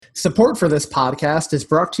Support for this podcast is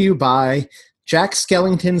brought to you by Jack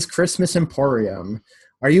Skellington's Christmas Emporium.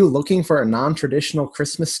 Are you looking for a non-traditional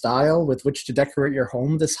Christmas style with which to decorate your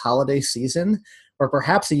home this holiday season? Or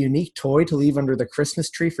perhaps a unique toy to leave under the Christmas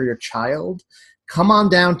tree for your child? Come on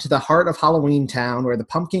down to the heart of Halloween Town, where the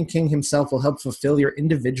Pumpkin King himself will help fulfill your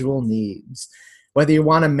individual needs. Whether you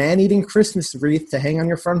want a man-eating Christmas wreath to hang on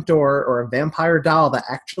your front door or a vampire doll that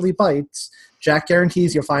actually bites, Jack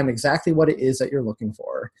guarantees you'll find exactly what it is that you're looking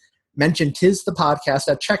for. Mention "'Tis the Podcast"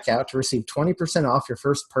 at checkout to receive 20% off your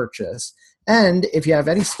first purchase. And if you have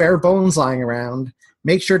any spare bones lying around,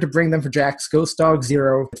 make sure to bring them for Jack's Ghost Dog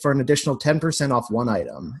Zero for an additional 10% off one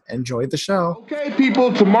item. Enjoy the show. Okay,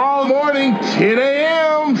 people, tomorrow morning, 10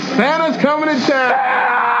 a.m., Santa's coming to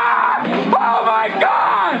town. Oh, my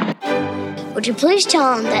God! Would you please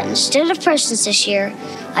tell him that instead of presents this year,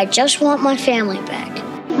 I just want my family back?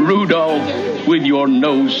 Rudolph, with your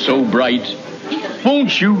nose so bright,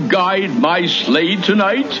 won't you guide my sleigh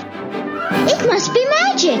tonight? It must be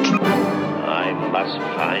magic. I must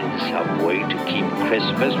find some way to keep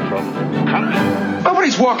Christmas from coming.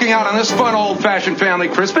 Nobody's walking out on this fun, old-fashioned family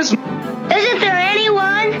Christmas. Isn't there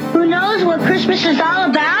anyone who knows what Christmas is all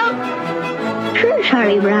about? Sure,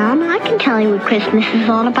 Charlie Brown. I can tell you what Christmas is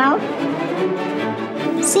all about.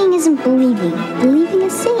 Seeing isn't believing. Believing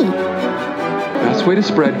is seeing. Best way to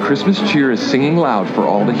spread Christmas cheer is singing loud for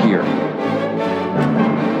all to hear.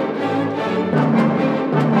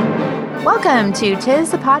 Welcome to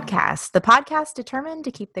 'Tis the podcast determined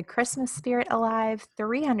to keep the Christmas spirit alive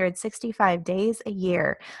 365 days a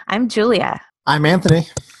year. I'm Julia. I'm Anthony.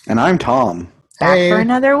 And I'm Tom. Back for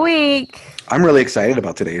another week. I'm really excited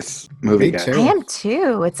about today's movie, guys. I am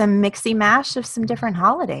too. It's a mixy mash of some different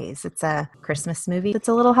holidays. It's a Christmas movie that's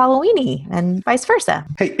a little Halloween-y and vice versa.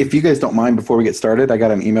 Hey, if you guys don't mind, before we get started, I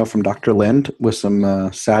got an email from Dr. Lind with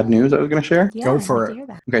some sad news I was going to share. Yeah, Go for it.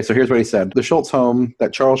 Okay, so here's what he said. The Schultz home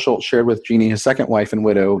that Charles Schultz shared with Jeannie, his second wife and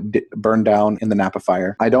widow, burned down in the Napa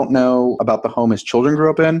fire. I don't know about the home his children grew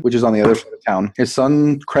up in, which is on the other side of town. His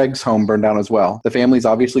son Craig's home burned down as well. The family's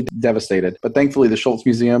obviously devastated, but thankfully the Schultz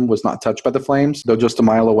Museum was not touched by the flames, though just a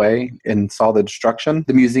mile away and saw the destruction.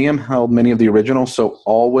 The museum held many of the originals, so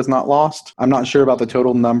all was not lost. I'm not sure about the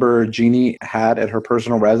total number Jeannie had at her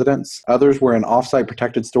personal residence. Others were in off-site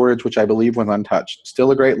protected storage, which I believe was untouched. Still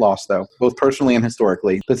a great loss, though, both personally and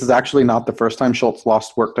historically. This is actually not the first time Schultz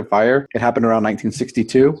lost work to fire. It happened around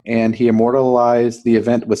 1962, and he immortalized the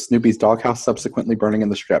event with Snoopy's doghouse subsequently burning in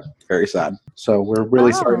the strip. Very sad. So we're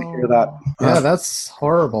really sorry to hear that. Yeah, that's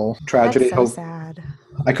horrible. Tragedy. That's so sad.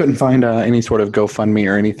 I couldn't find any sort of GoFundMe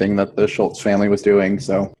or anything that the Schultz family was doing,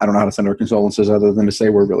 so I don't know how to send our condolences other than to say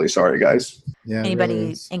we're really sorry, guys. Yeah,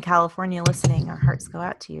 anybody in California listening, our hearts go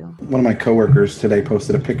out to you. One of my coworkers today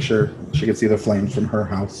posted a picture. She could see the flames from her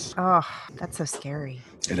house. Oh, that's so scary.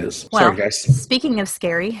 It is. Well, sorry, guys. Speaking of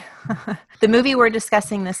scary, the movie we're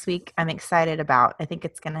discussing this week, I'm excited about. I think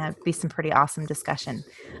it's going to be some pretty awesome discussion.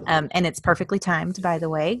 And it's perfectly timed, by the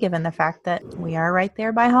way, given the fact that we are right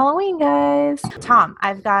there by Halloween, guys. Tom,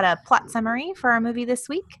 I've got a plot summary for our movie this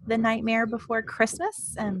week, The Nightmare Before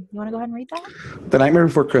Christmas. You want to go ahead and read that? The Nightmare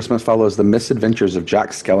Before Christmas follows the misadventures of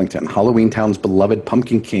Jack Skellington, Halloween Town's beloved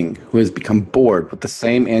Pumpkin King, who has become bored with the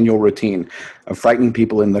same annual routine of frightening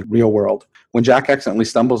people in the real world. When Jack accidentally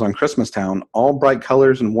stumbles on Christmas Town, all bright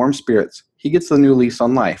colors and warm spirits, he gets the new lease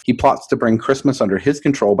on life. He plots to bring Christmas under his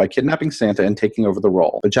control by kidnapping Santa and taking over the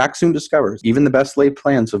role. But Jack soon discovers even the best laid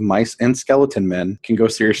plans of mice and skeleton men can go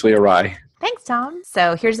seriously awry. Thanks, Tom.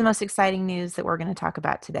 So here's the most exciting news that we're going to talk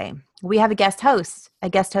about today. We have a guest host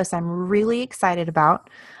I'm really excited about,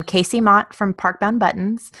 Casey Mott from Parkbound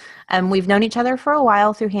Buttons. We've known each other for a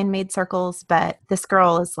while through handmade circles, but this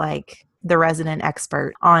girl is like the resident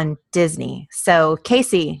expert on Disney. So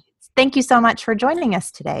Casey, thank you so much for joining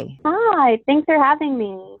us today. Hi, thanks for having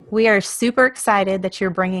me. We are super excited that you're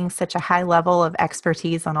bringing such a high level of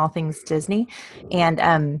expertise on all things Disney.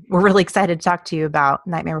 And we're really excited to talk to you about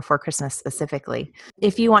Nightmare Before Christmas specifically.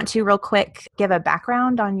 If you want to real quick give a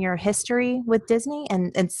background on your history with Disney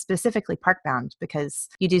and specifically Parkbound, because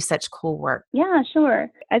you do such cool work. Yeah,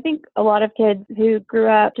 sure. I think a lot of kids who grew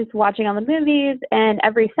up just watching all the movies, and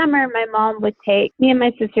every summer my mom would take me and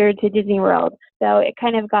my sister to Disney World. So it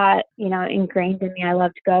kind of got, ingrained in me. I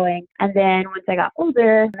loved going. And then once I got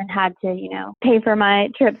older and had to, pay for my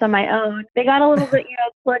trips on my own, they got a little bit,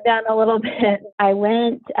 slowed down a little bit. I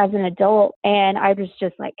went as an adult and I was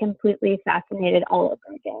just like completely fascinated all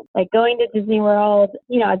over again. Like going to Disney World,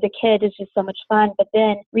 as a kid is just so much fun. But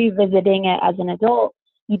then revisiting it as an adult,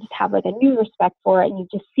 you just have like a new respect for it, and you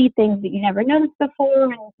just see things that you never noticed before.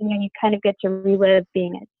 And, you kind of get to relive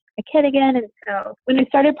being a kid again. And so when I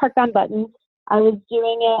started Parkbound Buttons, I was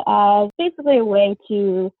doing it as basically a way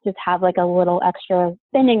to just have like a little extra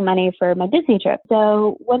spending money for my Disney trip.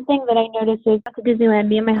 So one thing that I noticed is to Disneyland,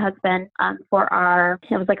 me and my husband, it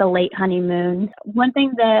was like a late honeymoon. One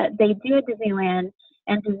thing that they do at Disneyland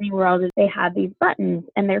and Disney World is they have these buttons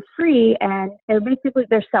and they're free and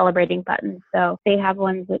they're celebrating buttons. So they have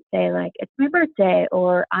ones that say like, it's my birthday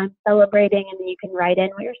or I'm celebrating, and then you can write in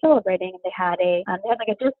what you're celebrating. And they had like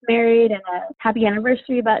a just married and a happy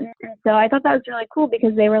anniversary button. And so I thought that was really cool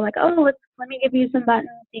because they were like, oh, let me give you some buttons.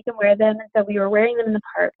 You can wear them. And so we were wearing them in the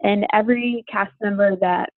park. And every cast member you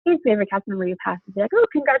pass would be like, oh,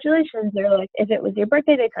 congratulations. Or like, if it was your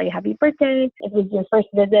birthday, they tell you happy birthday. If it was your first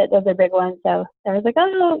visit, those are big ones. So I was like,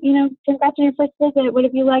 oh, congrats on your first visit. What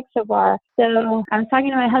have you liked so far? So I was talking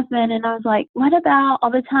to my husband and I was like, what about all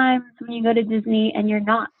the times when you go to Disney and you're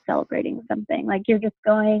not celebrating something? Like you're just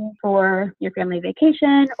going for your family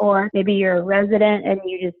vacation, or maybe you're a resident and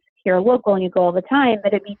you're a local and you go all the time,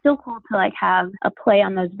 but it'd be still cool to like have a play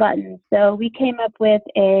on those buttons. So we came up with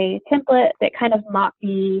a template that kind of mocked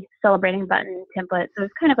the celebrating button template. So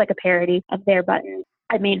it's kind of like a parody of their buttons.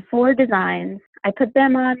 I made 4 designs. I put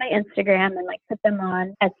them on my Instagram and like put them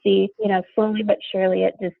on Etsy. Slowly but surely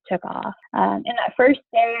it just took off. In that first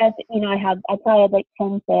day, I probably had like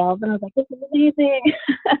 10 sales, and I was like, this is amazing.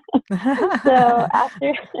 So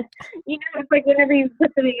after, it's like whenever you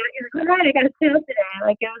put something out, you're like, all right, I got a sale today.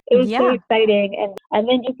 Like it was so exciting. And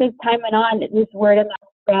then just as time went on, this word of mouth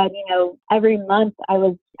spread. Every month I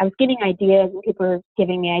was getting ideas, and people were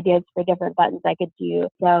giving me ideas for different buttons I could do.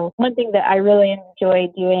 So one thing that I really enjoy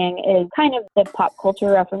doing is kind of the pop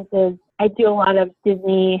culture references. I do a lot of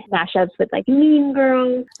Disney mashups with like Mean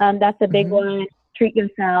Girls. That's a big one. Treat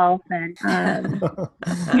Yourself, and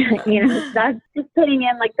that's just putting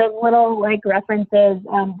in like those little like references.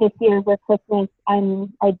 This year with Christmas,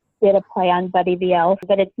 I did a play on Buddy the Elf,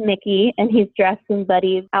 but it's Mickey and he's dressed in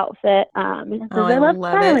Buddy's outfit. And it says, I love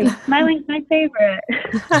Smiling. Smiling's my favorite.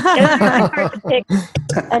 It was really hard to pick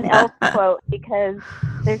an elf quote because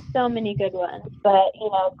there's so many good ones. But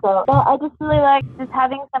so I just really like just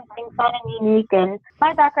having something fun and unique. And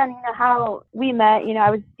my background, how we met,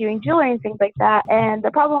 I was doing jewelry and things like that. And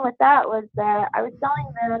the problem with that was that I was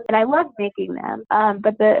selling them and I loved making them.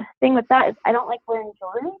 But the thing with that is I don't like wearing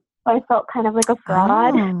jewelry. So I felt kind of like a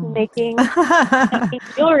fraud making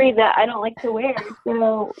jewelry that I don't like to wear.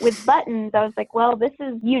 So with buttons, I was like, well, this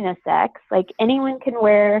is unisex. Like anyone can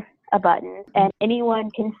wear a button and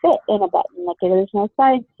anyone can fit in a button. Like there's no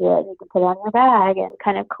size to it. You can put it on your bag and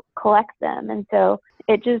kind of collect them. And so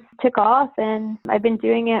it just took off, and I've been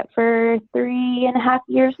doing it for 3.5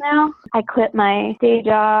 years now. I quit my day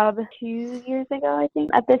job 2 years ago, I think,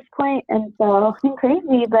 at this point. And so it's been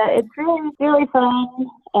crazy, but it's really, really fun.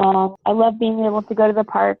 And I love being able to go to the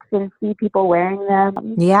parks and see people wearing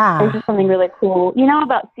them. Yeah. There's just something really cool,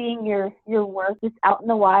 about seeing your work just out in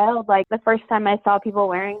the wild. Like the first time I saw people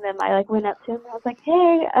wearing them, I like went up to them and I was like,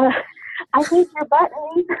 hey, I hate your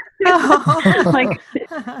buttons.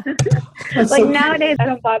 like nowadays I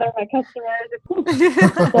don't bother my customers.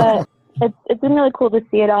 But it's been really cool to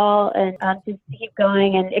see it all and just keep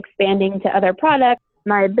going and expanding to other products.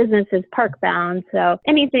 My business is park bound, so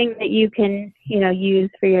anything that you can, use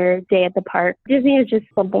for your day at the park. Disney is just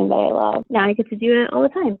something that I love. Now I get to do it all the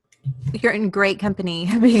time. You're in great company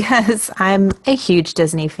because I'm a huge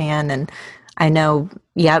Disney fan, and I know,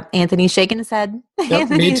 Anthony's shaking his head. Yep,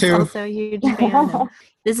 Anthony's me too. Also a huge fan.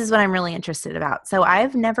 This is what I'm really interested about. So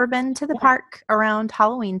I've never been to the park around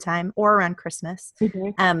Halloween time or around Christmas.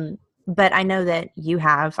 Mm-hmm. But I know that you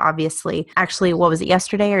have, obviously. Actually, what was it,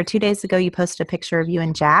 yesterday or 2 days ago, you posted a picture of you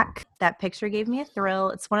and Jack. That picture gave me a thrill.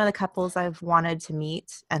 It's one of the couples I've wanted to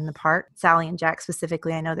meet in the park. Sally and Jack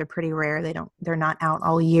specifically, I know they're pretty rare. They're not out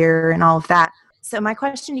all year and all of that. So my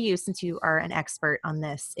question to you, since you are an expert on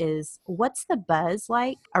this, is what's the buzz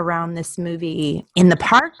like around this movie in the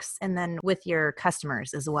parks and then with your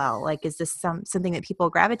customers as well? Like, is this something that people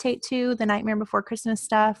gravitate to, the Nightmare Before Christmas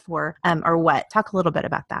stuff, or what? Talk a little bit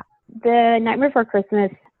about that. The Nightmare Before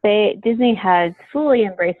Christmas, Disney has fully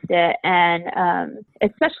embraced it, and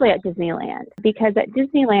especially at Disneyland, because at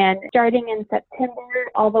Disneyland, starting in September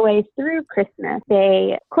all the way through Christmas,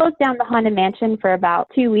 they close down the Haunted Mansion for about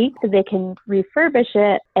 2 weeks so they can refurbish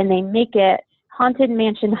it and they make it Haunted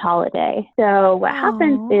Mansion Holiday. So what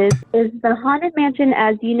happens is the Haunted Mansion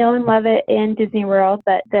as you know and love it in Disney World,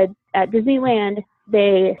 but at Disneyland,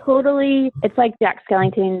 It's like Jack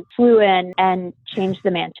Skellington flew in and changed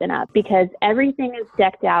the mansion up because everything is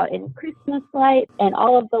decked out in Christmas lights and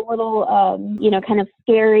all of the little, kind of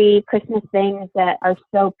scary Christmas things that are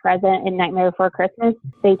so present in Nightmare Before Christmas.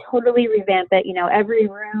 They totally revamp it. Every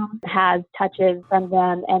room has touches from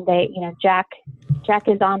them, and Jack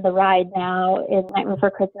is on the ride now in Nightmare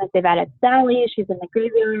Before Christmas. They've added Sally. She's in the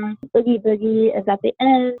graveyard. Oogie Boogie is at the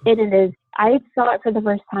end. I saw it for the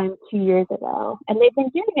first time 2 years ago, and they've been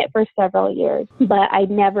doing it for several years, but I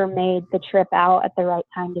never made the trip out at the right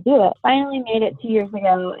time to do it. Finally made it 2 years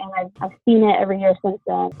ago, and I've seen it every year since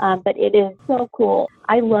then, but it is so cool.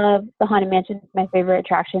 I love the Haunted Mansion. It's my favorite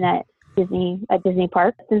attraction at Disney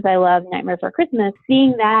Park. Since I love Nightmare Before Christmas,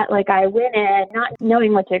 seeing that, I went in not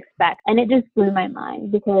knowing what to expect, and it just blew my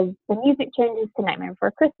mind because the music changes to Nightmare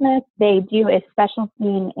Before Christmas. They do a special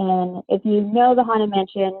scene, and if you know the Haunted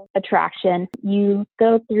Mansion attraction, you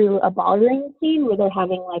go through a ballroom scene where they're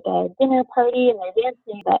having a dinner party and they're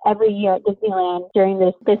dancing. But every year at Disneyland during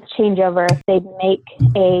this changeover, they make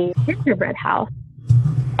a gingerbread house,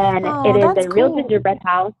 and it is a real gingerbread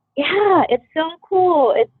house. Yeah, it's so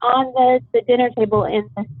cool. It's on the dinner table in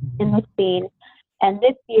the scene. And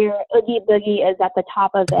this year, Oogie Boogie is at the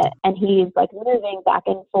top of it, and he's moving back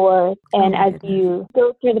and forth. And as you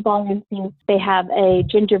go through the ballroom scene, they have a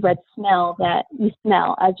gingerbread smell that you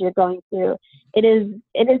smell as you're going through. It is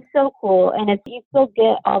so cool, and you still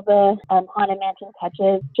get all the Haunted Mansion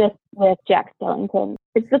touches just with Jack Skellington.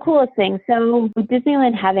 It's the coolest thing. So with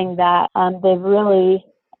Disneyland having that, they've really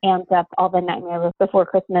amped up all the Nightmare Before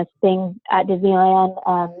Christmas things at Disneyland.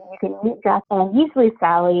 You can meet Jack and usually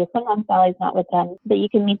Sally. Sometimes Sally's not with them, but you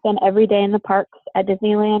can meet them every day in the parks at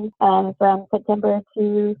Disneyland from September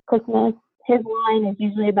to Christmas. His line is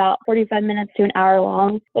usually about 45 minutes to an hour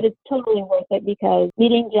long, but it's totally worth it because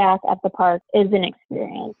meeting Jack at the park is an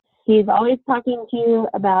experience. He's always talking to you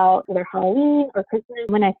about either Halloween or Christmas.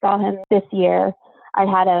 When I saw him this year, I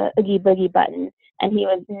had a Oogie Boogie button, and he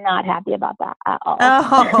was not happy about that at all.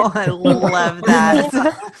 Oh, I love that.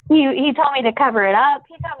 He told me to cover it up.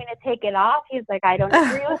 He told me to take it off. He's like, I don't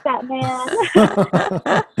agree with that, man.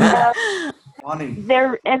 Funny.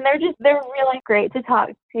 They're really great to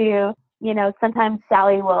talk to. Sometimes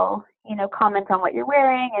Sally will, comment on what you're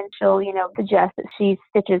wearing, and she'll, suggest that she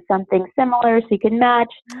stitches something similar so you can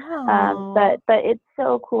match. Oh. But it's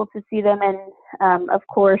so cool to see them, and of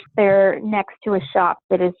course they're next to a shop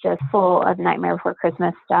that is just full of Nightmare Before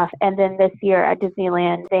Christmas stuff. And then this year at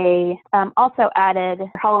Disneyland, they also added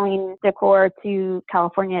Halloween decor to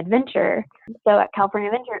California Adventure. So at California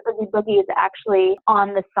Adventure, Oogie Boogie is actually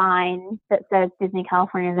on the sign that says Disney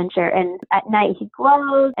California Adventure, and at night he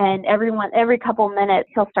glows, and every couple minutes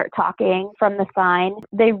he'll start talking from the sign.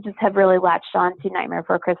 They just have really latched on to Nightmare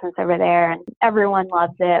Before Christmas over there, and everyone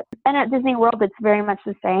loves it. And at Disney World, it's very much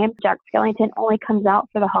the same. Jack Skellington only comes out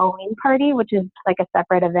for the Halloween party, which is a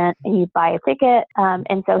separate event, and you buy a ticket.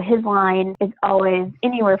 And so his line is always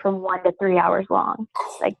anywhere from 1 to 3 hours long.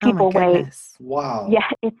 People wait. Wow. Yeah,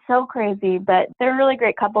 it's so crazy, but they're a really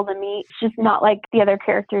great couple to meet. It's just not like the other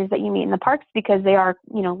characters that you meet in the parks because they are,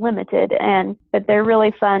 limited, but they're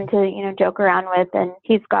really fun to, joke around with. And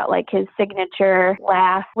he's got his signature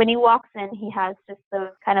laugh. When he walks in, he has just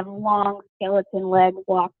those kind of long skeleton leg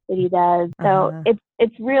walks that he does. So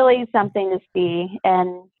it's really something to see,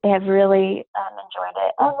 and they have really enjoyed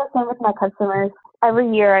it. And the same with my customers. Every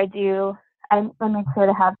year I make sure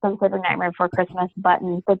to have some sort of Nightmare Before Christmas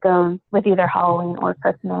button that goes with either Halloween or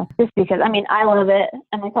Christmas, just because, I love it,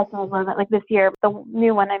 and my customers love it. This year, the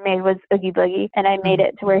new one I made was Oogie Boogie, and I made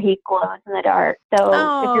it to where he glows in the dark. So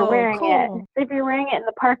if you're wearing it in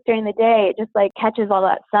the park during the day, it just catches all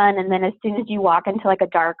that sun, and then as soon as you walk into a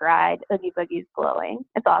dark ride, Oogie Boogie's glowing.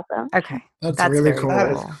 It's awesome. Okay. That's really cool.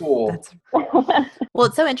 That is cool. Well,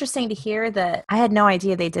 it's so interesting to hear that. I had no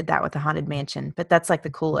idea they did that with the Haunted Mansion, but that's the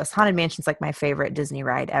coolest. Haunted Mansion's my favorite Disney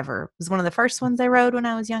ride ever. It was one of the first ones I rode when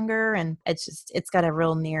I was younger, and it's got a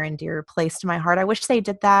real near and dear place to my heart. I wish they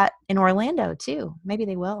did that in Orlando too. Maybe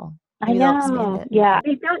they will. Maybe I know. Yeah,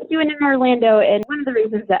 they don't do it in Orlando, and one of the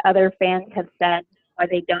reasons that other fans have said why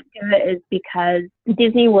they don't do it is because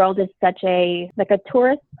Disney World is such a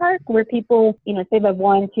tourist park where people, say they have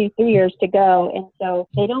 1, 2, 3 years to go. And so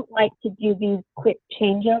they don't like to do these quick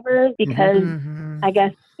changeovers because I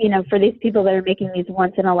guess, for these people that are making these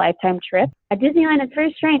once in a lifetime trips. At Disneyland, it's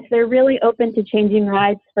very strange. They're really open to changing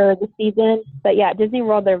rides for the season. But yeah, at Disney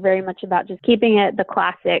World, they're very much about just keeping it the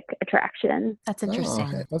classic attraction. That's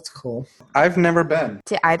interesting. Oh, that's cool. I've never been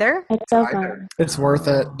to either. It's so fun. It's worth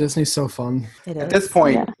it. Disney's so fun. It is. At this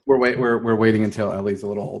point, We're waiting until Ellie's a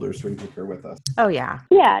little older so we can take her with us. Oh, yeah.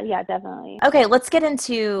 Yeah, definitely. Okay, let's get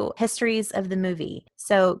into histories of the movie.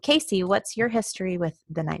 So, Casey, what's your history with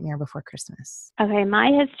The Nightmare Before Christmas? Okay,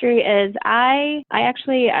 my history is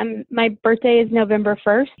my birthday is November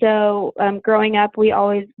 1st. So growing up, we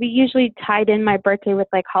usually tied in my birthday with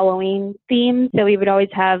like Halloween themes. So we would always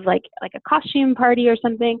have like a costume party or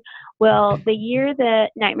something. Well, the year that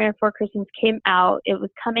Nightmare Before Christmas came out, it was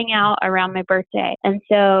coming out around my birthday. And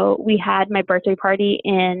so we had my birthday party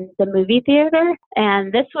in the movie theater.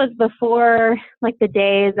 And this was before like the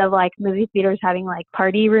days of like movie theaters having like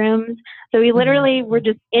party rooms. So we literally were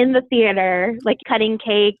just in the theater, like cutting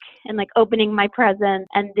cake and like opening my presents.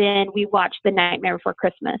 And then we watched The Nightmare Before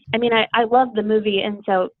Christmas. I mean, I love the movie. And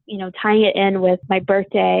so, tying it in with my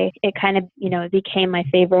birthday, it kind of, became my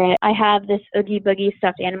favorite. I have this Oogie Boogie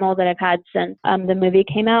stuffed animal that I've had since the movie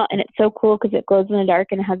came out. And it's so cool because it glows in the dark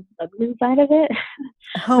and it has bugs inside of it.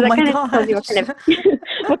 Oh my gosh.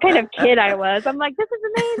 What kind of kid I was. I'm like, this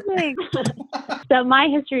is amazing. So my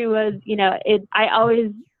history was, I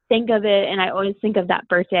always think of it and I always think of that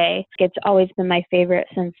birthday. It's always been my favorite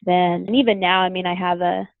since then. And even now, I mean, I have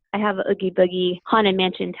a Oogie Boogie Haunted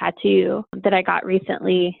Mansion tattoo that I got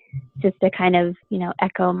recently just to kind of,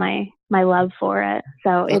 echo my love for it.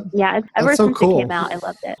 So ever since it came out, I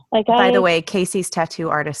loved it. By the way, Casey's tattoo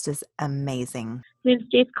artist is amazing. His name's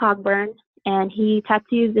Jace Cogburn, and he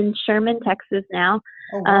tattoos in Sherman, Texas now.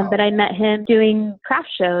 Oh, wow. But I met him doing craft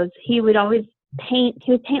shows. He would paint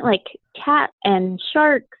like cats and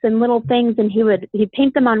sharks and little things, and he'd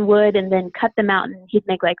paint them on wood and then cut them out, and he'd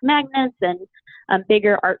make like magnets and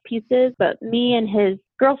bigger art pieces. But me and his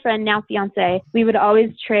girlfriend, now fiance, we would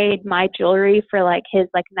always trade my jewelry for like his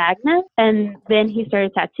like magnets. And then he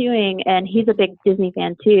started tattooing, and he's a big Disney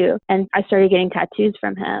fan too. And I started getting tattoos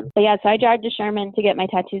from him. But yeah, so I drive to Sherman to get my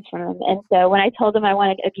tattoos from him. And so when I told him I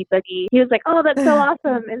wanted Oogie Boogie, he was like, "Oh, that's so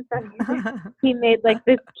awesome!" And so he made like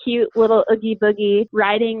this cute little Oogie Boogie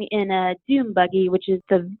riding in a Doom buggy, which is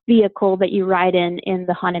the vehicle that you ride in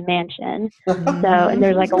the Haunted Mansion. So and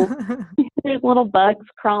there's like there's little bugs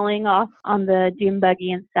crawling off on the Doom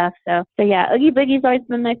buggy and stuff. So yeah, Oogie Boogie's always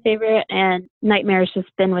been my favorite, and Nightmare's just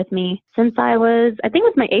been with me since I think it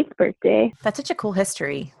was my 8th birthday. That's such a cool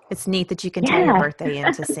history. It's neat that you can tie your birthday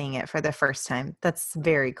into seeing it for the first time. That's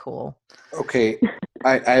very cool. Okay,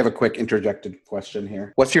 I have a quick interjected question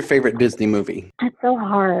here. What's your favorite Disney movie? That's so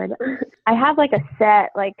hard. I have like a set,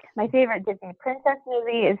 like my favorite Disney princess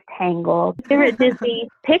movie is Tangled. My favorite Disney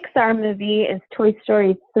Pixar movie is Toy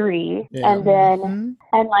Story 3. Yeah. And then,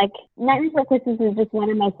 and like Nightmare Before Christmas is just one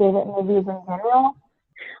of my favorite movies in general.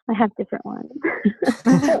 I have different ones.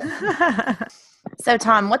 So,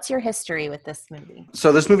 Tom, what's your history with this movie?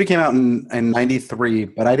 So this movie came out in 93,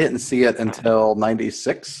 but I didn't see it until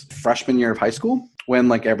 96, freshman year of high school. When,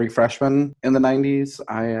 like every freshman in the 90s,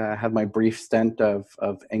 I had my brief stint of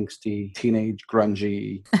angsty, teenage,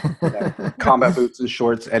 grungy, combat boots and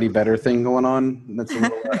shorts, Eddie Vedder thing going on. That's a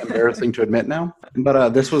little embarrassing to admit now. But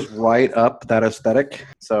this was right up that aesthetic.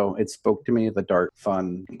 So it spoke to me, the dark,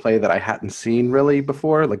 fun play that I hadn't seen really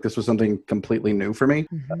before. Like this was something completely new for me.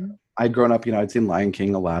 Mm-hmm. I'd grown up, I'd seen Lion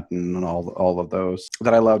King, Aladdin, and all of those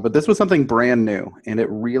that I loved. But this was something brand new, and it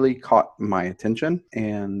really caught my attention.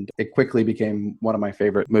 And it quickly became one of my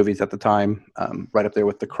favorite movies at the time, right up there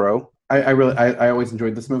with The Crow. I always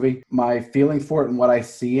enjoyed this movie. My feelings for it and what I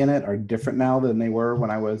see in it are different now than they were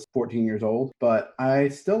when I was 14 years old. But I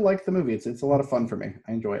still like the movie. It's a lot of fun for me.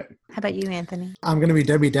 I enjoy it. How about you, Anthony? I'm going to be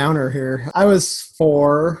Debbie Downer here. I was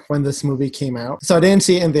 4 when this movie came out. So I didn't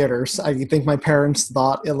see it in theaters. I think my parents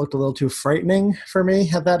thought it looked a little too frightening for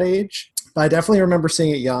me at that age. But I definitely remember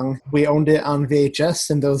seeing it young. We owned it on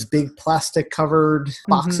VHS in those big plastic-covered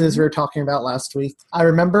boxes we were talking about last week. I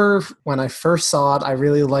remember when I first saw it, I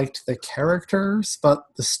really liked the characters, but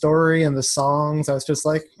the story and the songs, I was just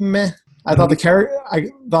like, meh. I thought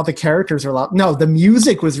the characters were a lot. No, the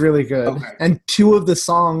music was really good. Okay. And 2 of the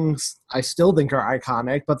songs I still think are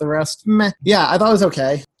iconic, but the rest, meh. Yeah, I thought it was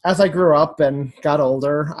okay. As I grew up and got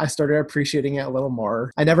older, I started appreciating it a little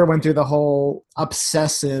more. I never went through the whole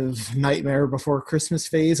obsessive Nightmare Before Christmas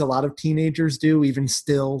phase a lot of teenagers do, even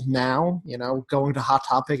still now, going to Hot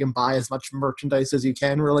Topic and buy as much merchandise as you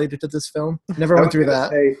can related to this film. Never went through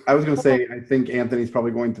that. I was going to say, I think Anthony's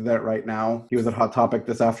probably going through that right now. He was at Hot Topic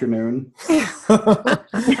this afternoon.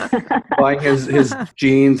 Buying his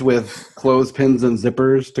jeans with clothespins and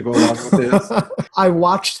zippers to go along with his. I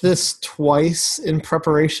watched this twice in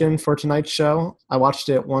preparation for tonight's show. I watched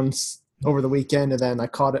it once over the weekend, and then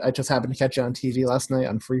I just happened to catch it on TV last night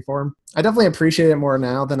on Freeform. I definitely appreciate it more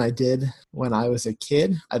now than I did when I was a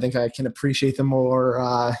kid. I think I can appreciate the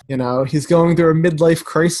more, he's going through a midlife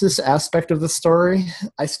crisis aspect of the story.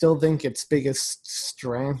 I still think its biggest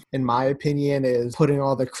strength, in my opinion, is putting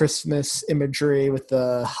all the Christmas imagery with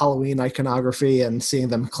the Halloween iconography and seeing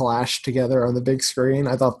them clash together on the big screen.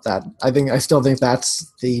 I still think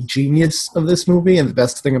that's the genius of this movie and the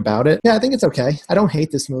best thing about it. Yeah, I think it's okay. I don't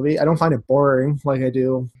hate this movie. I don't find it boring like I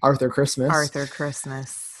do Arthur Christmas.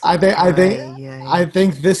 I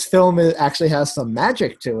think this film actually has some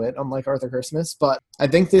magic to it, unlike Arthur Christmas, but I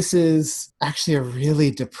think this is actually a really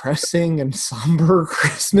depressing and somber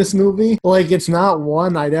Christmas movie. Like, it's not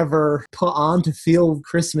one I'd ever put on to feel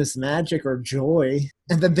Christmas magic or joy.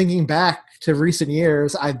 And then thinking back to recent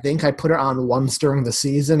years, I think I put it on once during the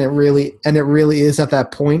season. It really is at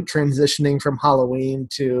that point transitioning from Halloween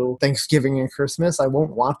to Thanksgiving and Christmas. I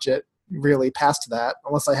won't watch it really past that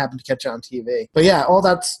unless I happen to catch it on TV. But yeah, all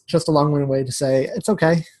that's just a long-winded way to say it's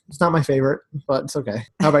okay. It's not my favorite, but it's okay.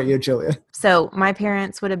 How about you, Julia? So my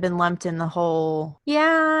parents would have been lumped in the whole,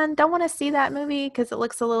 don't want to see that movie because it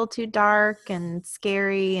looks a little too dark and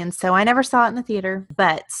scary. And so I never saw it in the theater,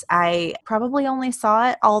 but I probably only saw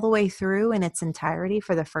it all the way through in its entirety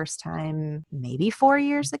for the first time maybe 4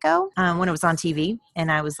 years ago when it was on TV.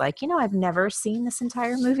 And I was like, I've never seen this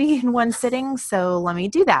entire movie in one sitting, so let me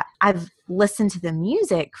do that. I've listened to the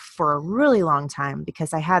music for a really long time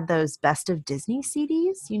because I had those Best of Disney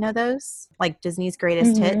CDs. You know those? Like Disney's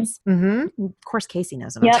Greatest Hits? Mm-hmm. Of course, Casey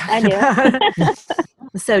knows them. Yep, I do.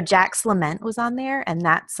 So Jack's Lament was on there, and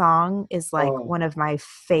that song is like one of my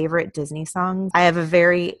favorite Disney songs. I have a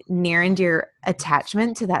very near and dear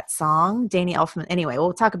attachment to that song. Danny Elfman. Anyway,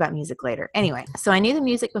 we'll talk about music later. Anyway, so I knew the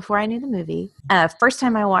music before I knew the movie. First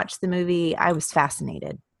time I watched the movie, I was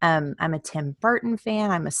fascinated. I'm a Tim Burton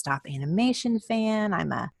fan. I'm a stop animation fan.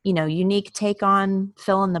 I'm a, unique take on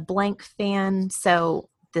fill in the blank fan. So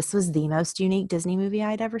this was the most unique Disney movie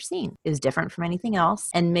I'd ever seen. It was different from anything else.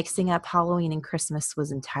 And mixing up Halloween and Christmas was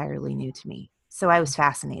entirely new to me. So I was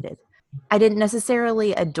fascinated. I didn't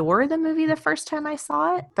necessarily adore the movie the first time I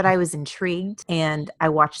saw it, but I was intrigued and I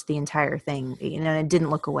watched the entire thing. I didn't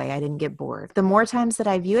look away. I didn't get bored. The more times that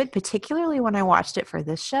I view it, particularly when I watched it for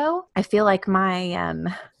this show, I feel like my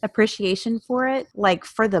appreciation for it, like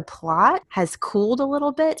for the plot, has cooled a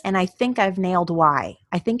little bit. And I think I've nailed why.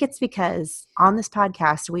 I think it's because on this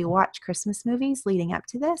podcast, we watch Christmas movies leading up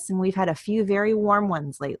to this, and we've had a few very warm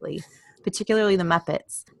ones lately, particularly the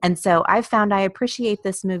Muppets. And so I found I appreciate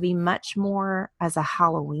this movie much more as a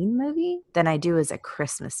Halloween movie than I do as a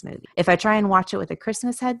Christmas movie. If I try and watch it with a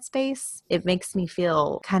Christmas headspace, it makes me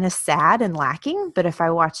feel kind of sad and lacking. But if I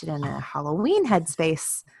watch it in a Halloween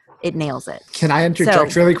headspace, it nails it. Can I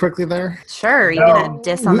interject really quickly there? Sure. Are you going to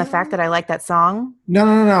diss on the fact that I like that song?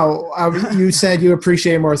 No. You said you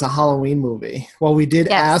appreciate it more as a Halloween movie. Well, we did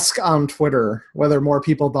ask on Twitter whether more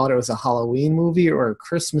people thought it was a Halloween movie or a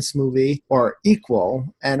Christmas movie or equal,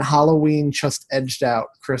 and Halloween just edged out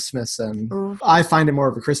Christmas, and I find it more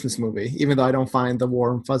of a Christmas movie, even though I don't find the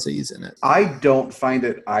warm fuzzies in it. I don't find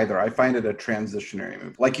it either. I find it a transitionary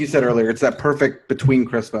movie. Like you said earlier, it's that perfect between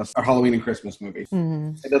Christmas or Halloween and Christmas movie.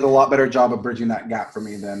 Mm-hmm. It does a lot better job of bridging that gap for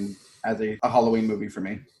me than as a Halloween movie for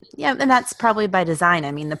me. Yeah, and that's probably by design.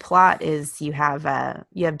 I mean, the plot is you have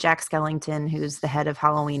Jack Skellington, who's the head of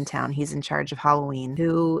Halloween Town. He's in charge of Halloween,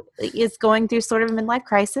 who is going through sort of a midlife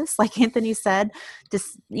crisis, like Anthony said,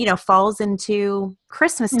 just, falls into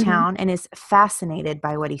Christmas Town and is fascinated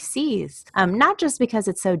by what he sees. Not just because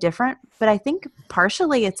it's so different, but I think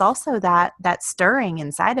partially it's also that stirring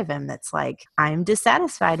inside of him that's like, I'm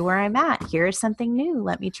dissatisfied where I'm at. Here's something new.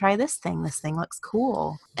 Let me try this thing. This thing looks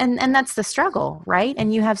cool. And that's the struggle, right?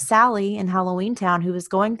 And you have Sally in Halloween Town who is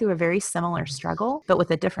going through a very similar struggle, but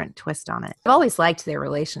with a different twist on it. I've always liked their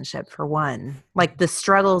relationship, for one, like the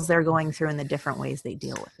struggles they're going through and the different ways they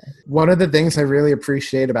deal with it. One of the things I really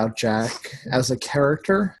appreciate about Jack as a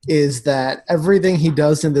character is that everything he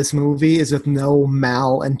does in this movie is with no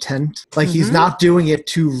malintent. Like, he's not doing it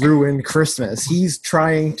to ruin Christmas. He's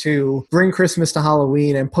trying to bring Christmas to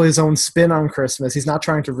Halloween and put his own spin on Christmas. He's not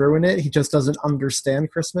trying to ruin it. He just doesn't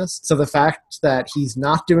understand Christmas. So the fact that he's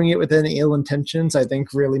not doing it with any ill intentions, I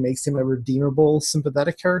think really makes him a redeemable,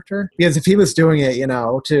 sympathetic character. Because if he was doing it,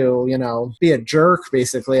 to be a jerk,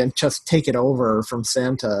 basically, and just take it over from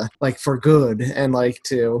Santa, like, for good, and, like,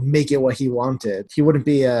 to make it what he wanted, he wouldn't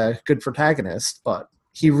be a good protagonist. But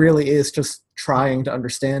he really is just trying to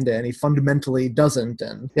understand it, and he fundamentally doesn't.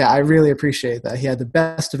 And yeah, I really appreciate that. He had the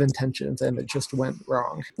best of intentions and it just went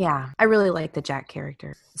wrong. Yeah, I really like the Jack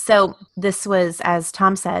character. So this was, as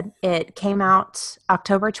Tom said, it came out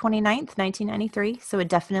October 29th, 1993. So it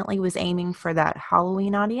definitely was aiming for that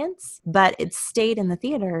Halloween audience, but it stayed in the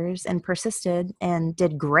theaters and persisted and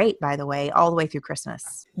did great, by the way, all the way through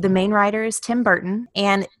Christmas. The main writer is Tim Burton.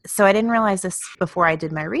 And so I didn't realize this before I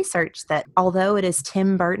did my research, that although it is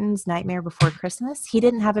Tim Burton's Nightmare Before Christmas, he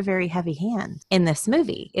didn't have a very heavy hand in this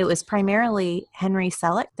movie. It was primarily Henry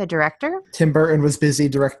Selick, the director. Tim Burton was busy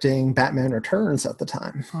directing Batman Returns at the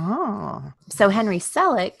time. Oh. So Henry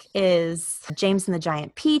Selick is James and the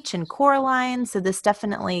Giant Peach and Coraline. So this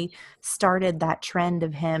definitely started that trend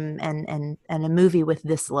of him and a movie with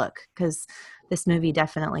this look, because this movie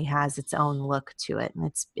definitely has its own look to it, and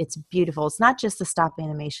it's beautiful. It's not just the stop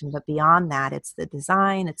animation, but beyond that, it's the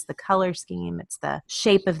design, it's the color scheme, it's the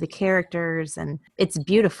shape of the characters, and it's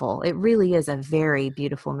beautiful. It really is a very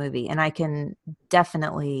beautiful movie, and I can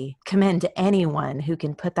definitely commend anyone who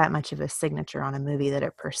can put that much of a signature on a movie, that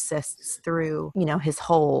it persists through, his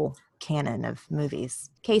whole canon of movies.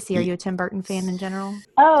 Casey, are you a Tim Burton fan in general?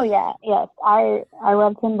 Oh, yeah. Yes. I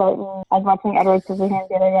love Tim Burton. I was watching Edward Scissorhands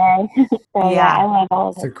the other day. So, yeah, I love all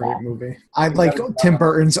of it. It's a great movie. I like Tim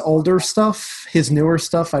Burton's older stuff. His newer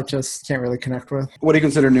stuff, I just can't really connect with. What do you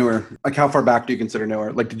consider newer? Like, how far back do you consider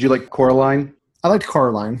newer? Like, did you like Coraline? I liked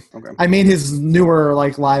Coraline. Okay. I mean, his newer,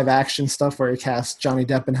 like, live action stuff where he cast Johnny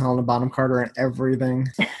Depp and Helena Bonham Carter and everything.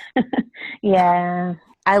 Yeah.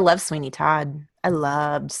 I love Sweeney Todd. I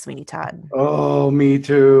loved Sweeney Todd. Oh, me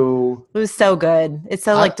too. It was so good. It's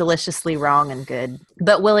so deliciously wrong and good.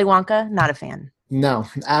 But Willy Wonka, not a fan. No,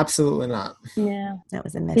 absolutely not. Yeah. That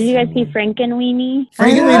was a miss. Did you guys see Frankenweenie?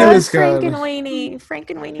 Frankenweenie was good.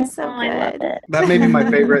 Frankenweenie's so good. I love it. That may be my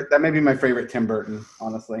favorite. That may be my favorite Tim Burton,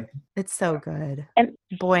 honestly. It's so good. And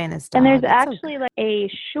Boy and his dog. And there's It's actually like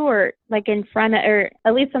a short, like in front of, or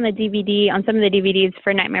at least on the DVD, on some of the DVDs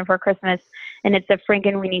for Nightmare Before Christmas, and it's a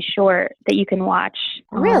Frankenweenie short that you can watch.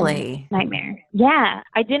 Really? Nightmare. Yeah.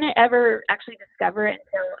 I didn't ever actually discover it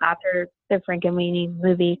until after the Frankenweenie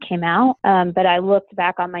movie came out, but I looked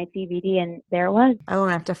back on my DVD and there it was. I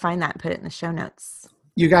won't have to find that and put it in the show notes.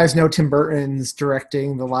 You guys know Tim Burton's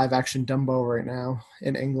directing the live-action Dumbo right now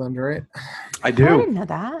in England, right? I do. I didn't know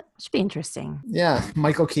that. Should be interesting. Yeah,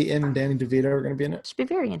 Michael Keaton and Danny DeVito are going to be in it. Should be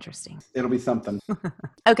very interesting. It'll be something.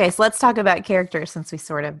 Okay, so let's talk about characters, since we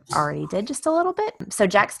sort of already did just a little bit. So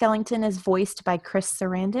Jack Skellington is voiced by Chris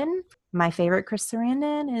Sarandon. My favorite Chris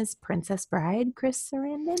Sarandon is Princess Bride Chris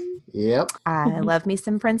Sarandon. Yep. I love me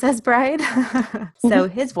some Princess Bride. So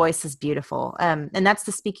his voice is beautiful. And that's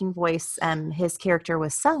the speaking voice. His character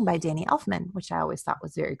was sung by Danny Elfman, which I always thought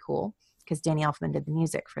was very cool, because Danny Elfman did the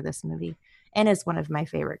music for this movie and is one of my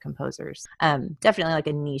favorite composers. Definitely like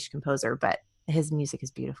a niche composer, but his music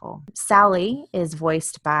is beautiful. Sally is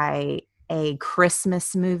voiced by a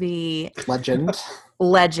Christmas movie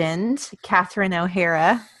legend, Catherine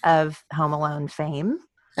O'Hara of Home Alone fame.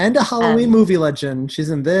 And a Halloween movie legend. She's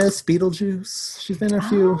in this, Beetlejuice. She's been in a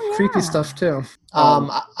few creepy stuff too.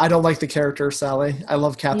 I don't like the character Sally. I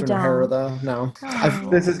love Catherine O'Hara though. No.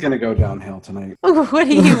 This is going to go downhill tonight. What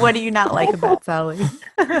do you not like about Sally?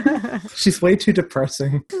 She's way too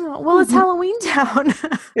depressing. Well, it's Halloween Town.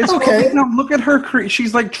 It's okay. No, look at her.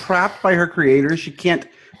 She's like trapped by her creator. She can't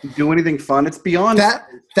do anything fun. It's beyond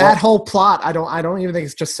that whole plot. I don't even think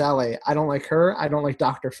it's just Sally. I don't like her. I don't like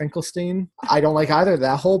Dr. Finkelstein. I don't like either.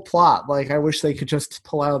 That whole plot. Like, I wish they could just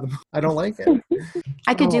pull out I don't like it.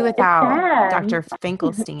 I could do without Dr.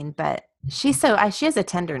 Finkelstein, but she has a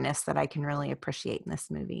tenderness that I can really appreciate in this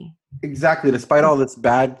movie. Exactly. Despite all this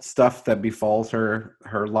bad stuff that befalls her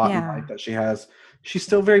lot in life that she has, she's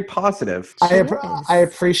still very positive. I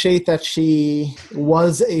appreciate that she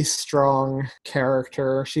was a strong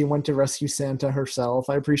character. She went to rescue Santa herself.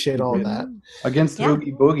 I appreciate all of that. Against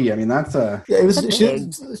Oogie Boogie. I mean, that's a...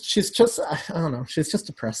 She's just, I don't know, she's just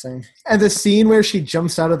depressing. And the scene where she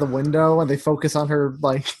jumps out of the window and they focus on her,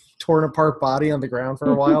 like, torn apart body on the ground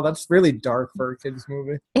for a while. That's really dark for a kid's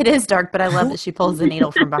movie. It is dark, but I love that she pulls the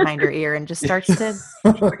needle from behind her ear and just starts to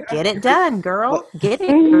get it done, girl. Get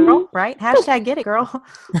it, girl. Right? Hashtag get it, girl.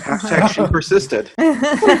 Hashtag she persisted.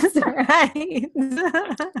 That's right.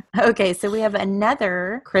 Okay, so we have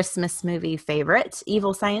another Christmas movie favorite.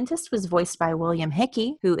 Evil Scientist was voiced by William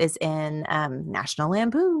Hickey, who is in National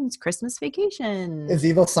Lampoon's Christmas Vacation. Is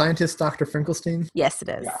Evil Scientist Dr. Finkelstein? Yes, it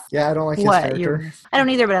is. Yeah, I don't like his character. I don't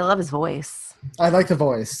either, but I love his voice. I like the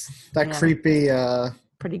voice. That creepy...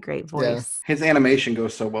 pretty great voice. His animation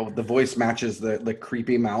goes so well. The voice matches the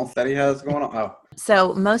creepy mouth that he has going on. Oh,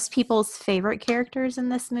 So most people's favorite characters in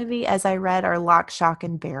this movie, as I read, are Lock, Shock,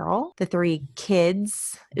 and Barrel. The three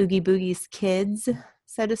kids, Oogie Boogie's kids,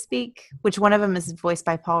 so to speak. Which one of them is voiced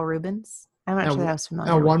by Paul Rubens? I'm not sure that I was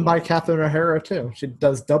familiar with. One by Catherine O'Hara, too. She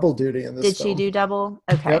does double duty in this Did film. she do double?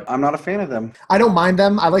 Okay. Yep. I'm not a fan of them. I don't mind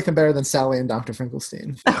them. I like them better than Sally and Dr.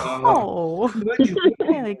 Finkelstein. Oh.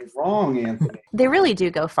 Wrong, Anthony. They really do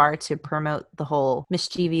go far to promote the whole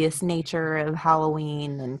mischievous nature of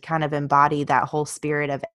Halloween and kind of embody that whole spirit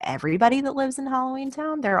of everybody that lives in Halloween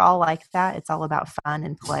Town. They're all like that. It's all about fun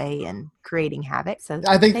and play and creating havoc. So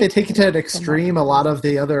I think they take it to an extreme. A lot of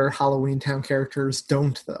the other Halloween Town characters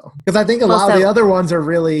don't, though. Because I think a lot of the other ones are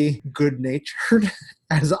really good-natured.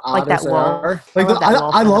 As odd like as they wolf. are. Like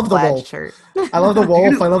I love the wolf. Shirt. I love the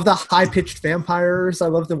wolf. I love the high-pitched vampires. I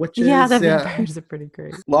love the witches. Yeah, the vampires are pretty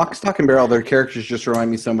great. Lock, Stock, and Barrel, their characters just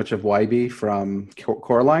remind me so much of Wybie from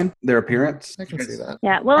Coraline, their appearance. I can see that.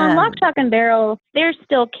 Yeah, well, in Lock, Stock, and Barrel, they're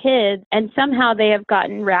still kids, and somehow they have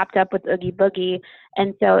gotten wrapped up with Oogie Boogie.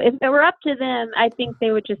 And so if it were up to them, I think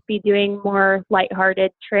they would just be doing more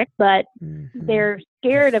lighthearted tricks, but they're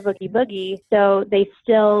scared of Oogie Boogie, so they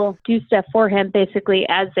still do stuff for him, basically,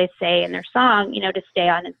 as they say in their song, to stay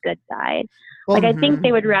on his good side. Well, I think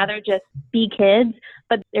they would rather just be kids,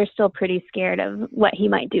 but they're still pretty scared of what he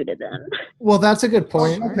might do to them. Well, that's a good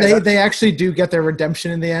point. They actually do get their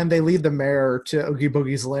redemption in the end. They lead the mayor to Oogie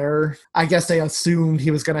Boogie's lair. I guess they assumed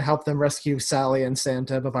he was going to help them rescue Sally and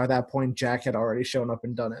Santa, but by that point, Jack had already shown up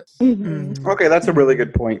and done it. Mm-hmm. Okay, that's a really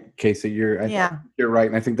good point, Casey. You're right,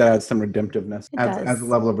 and I think that adds some redemptiveness, adds a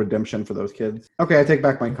level of redemption for those kids. Okay, I take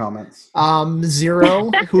back my comments.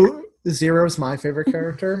 Zero, Zero's my favorite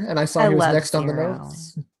character, and I saw he was next on the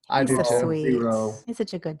notes. I do too. Sweet. Zero. He's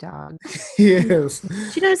such a good dog. He is.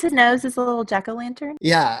 Did you notice his nose is a little jack-o'-lantern?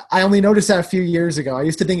 Yeah, I only noticed that a few years ago. I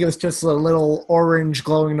used to think it was just a little orange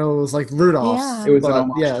glowing nose like Rudolph's. Yeah. It was an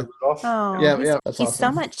homage to Rudolph. Oh, yeah. He's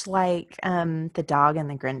so much like the dog in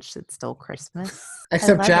The Grinch That Stole Christmas.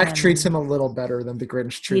 Except Jack treats him a little better than the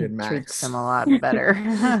Grinch treated Max. Treats him a lot better.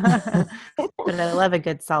 But I love a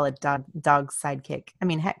good solid dog sidekick. I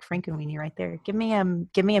mean, heck, Frankenweenie right there. Give me a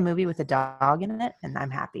movie with a dog in it, and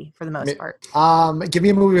I'm happy for the most part. Give me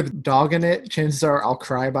a movie with a dog in it. Chances are I'll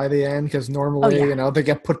cry by the end because normally, they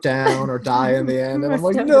get put down or die in the end, and I'm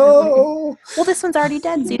like, no. Well, this one's already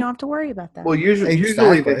dead, so you don't have to worry about that. Well, usually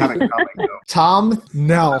they have it coming, though. Tom,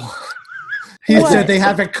 no. He said they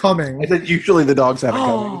have it coming. I said usually the dogs have it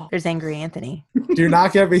coming. There's Angry Anthony. Do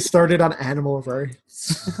not get me started on animal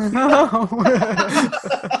rights.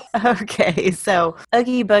 Okay, so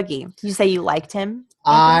Oogie Boogie. You say you liked him?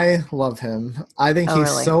 I love him. I think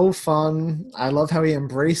he's so fun. I love how he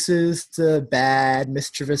embraces the bad,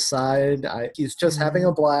 mischievous side. He's just having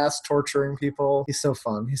a blast, torturing people. He's so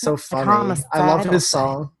fun. He's so funny. I love his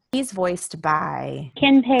song. He's voiced by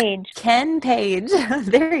Ken Page. Ken Page.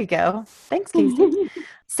 There you go. Thanks, Casey.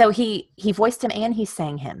 So he voiced him and he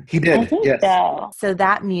sang him. He did. Yes. So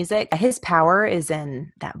that music, his power is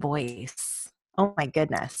in that voice. Oh my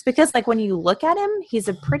goodness. Because when you look at him,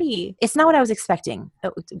 it's not what I was expecting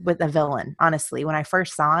with a villain. Honestly, when I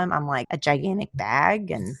first saw him, I'm like a gigantic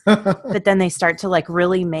bag. But then they start to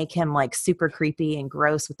really make him super creepy and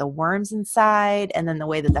gross with the worms inside. And then the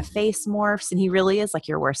way that the face morphs, and he really is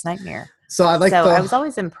your worst nightmare. So I was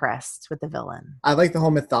always impressed with the villain. I like the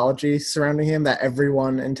whole mythology surrounding him, that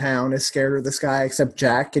everyone in town is scared of this guy except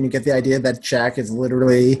Jack. And you get the idea that Jack is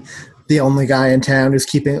literally the only guy in town who's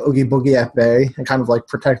keeping Oogie Boogie at bay and kind of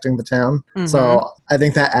protecting the town. Mm-hmm. So I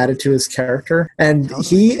think that added to his character. And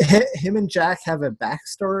him and Jack have a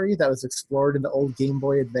backstory that was explored in the old Game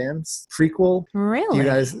Boy Advance prequel. Really?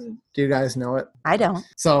 Do you guys know it? I don't.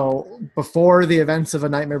 So before the events of A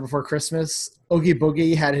Nightmare Before Christmas, Oogie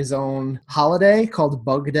Boogie had his own holiday called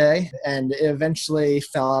Bug Day, and it eventually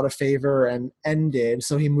fell out of favor and ended.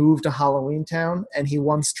 So he moved to Halloween Town, and he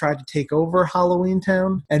once tried to take over Halloween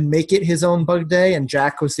Town and make it his own Bug Day, and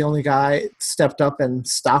Jack was the only guy stepped up and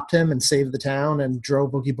stopped him and saved the town and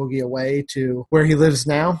drove Oogie Boogie away to where he lives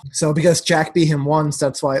now. So because Jack beat him once,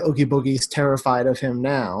 that's why Oogie Boogie's terrified of him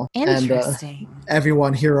now. Interesting. And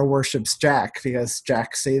everyone hero worships Jack because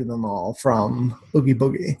Jack saved them all from Oogie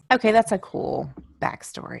Boogie. Okay, that's a cool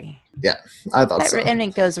backstory. Yeah, I thought so. And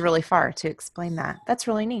it goes really far to explain that. That's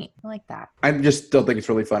really neat. I like that. I just still think it's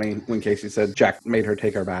really funny when Casey said Jack made her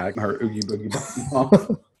take her Oogie Boogie bag off.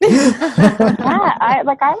 Yeah, I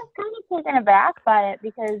was kind of taken aback by it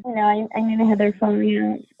because, I knew Heather phoned me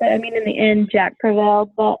out. But in the end, Jack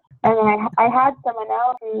prevailed. But and then I had someone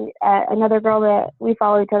else, another girl that we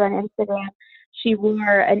follow each other on Instagram. She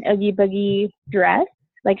wore an Oogie Boogie dress.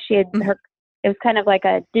 She had her. It was kind of like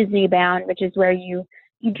a Disney bound, which is where you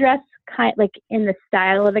you dress kind like in the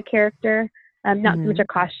style of a character, not so much a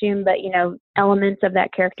costume, but, elements of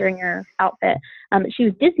that character in your outfit. She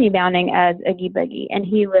was Disney bounding as Oogie Boogie, and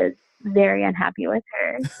he was very unhappy with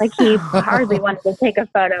her. Like, he hardly wanted to take a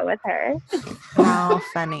photo with her. How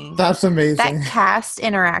funny. That's amazing. That cast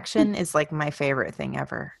interaction is like my favorite thing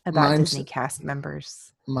ever about Disney cast members.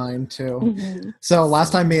 Mine too. So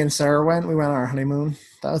last time me and Sarah went, we went on our honeymoon.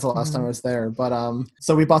 That was the last time I was there. But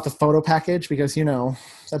so we bought the photo package because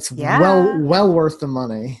that's well worth the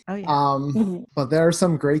money. Oh yeah. But there are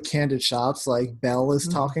some great candid shots. Like Belle is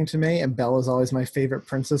talking to me, and Belle is always my favorite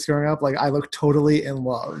princess growing up. Like I look totally in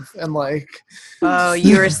love, and like oh,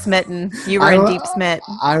 you were smitten. You were in deep smit.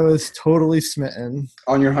 I was totally smitten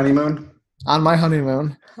on your honeymoon. On my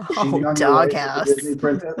honeymoon. Oh, doghouse.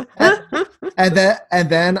 And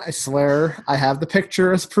then I swear I have the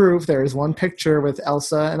picture as proof. There is one picture with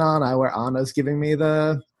Elsa and Anna where Anna's giving me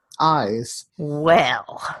the eyes.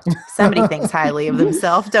 Well, somebody thinks highly of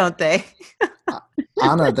themselves, don't they?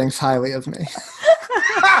 Anna thinks highly of me.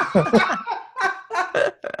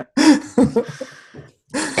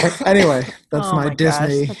 Anyway, that's my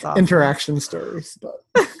Disney awesome. Interaction stories.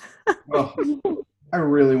 But well, I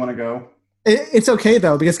really want to go. It's okay,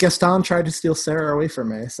 though, because Gaston tried to steal Sarah away from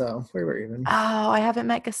me, so we were even. Oh, I haven't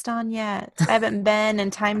met Gaston yet. I haven't been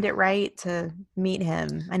and timed it right to meet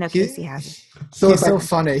him. I know Casey hasn't. So he's so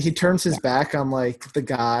funny. He turns his back on, like, the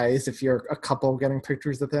guys. If you're a couple getting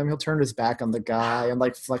pictures with him, he'll turn his back on the guy and,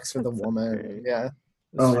 like, flex for the woman. Yeah.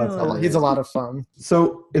 He's a lot of fun.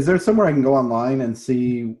 So is there somewhere I can go online and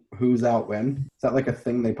see who's out when? Is that like a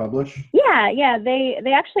thing they publish? Yeah.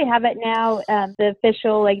 They actually have it now. The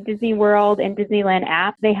official like Disney World and Disneyland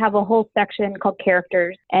app, they have a whole section called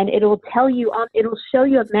characters, and it'll tell you, it'll show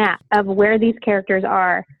you a map of where these characters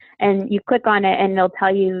are, and you click on it and it'll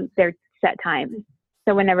tell you their set times.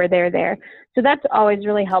 So whenever they're there. So that's always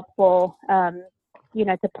really helpful,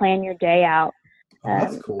 to plan your day out.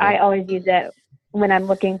 That's cool. I always use it when I'm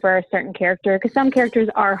looking for a certain character, because some characters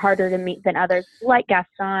are harder to meet than others, like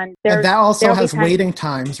Gaston. And that also has waiting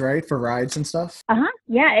times, right, for rides and stuff?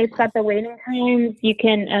 Yeah, it's got the waiting times. You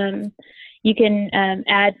can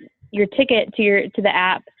add your ticket to the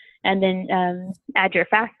app, and then add your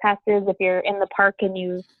fast passes if you're in the park, and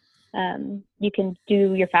you can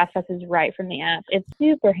do your fast passes right from the app. It's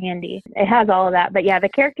super handy. It has all of that. But yeah, the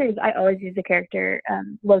characters, I always use the character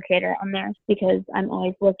locator on there because I'm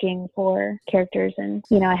always looking for characters, and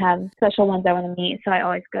I have special ones I want to meet, so I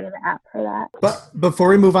always go to the app for that. But before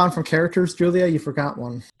we move on from characters, Julia, you forgot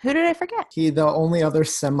one. Who did I forget? The only other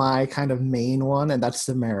semi kind of main one, and that's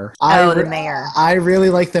the mayor. The mayor. I really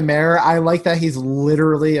like the mayor. I like that he's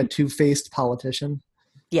literally a two-faced politician.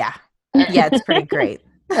 Yeah. Yeah, it's pretty great.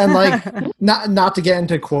 And like, not to get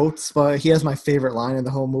into quotes, but he has my favorite line in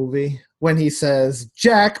the whole movie when he says,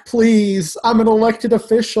 "Jack, please, I'm an elected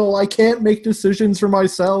official. I can't make decisions for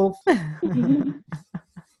myself."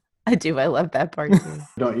 I do. I love that part too.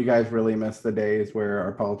 Don't you guys really miss the days where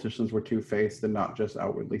our politicians were two-faced and not just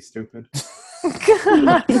outwardly stupid?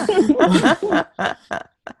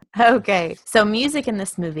 Okay, so music in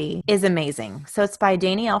this movie is amazing. So it's by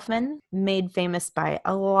Danny Elfman, made famous by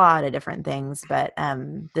a lot of different things, but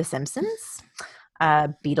The Simpsons,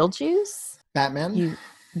 Beetlejuice,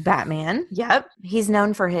 Batman, yep. He's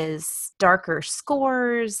known for his darker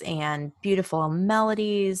scores and beautiful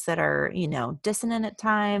melodies that are, dissonant at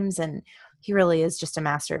times, and he really is just a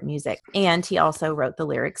master at music. And he also wrote the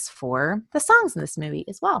lyrics for the songs in this movie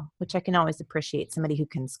as well, which I can always appreciate, somebody who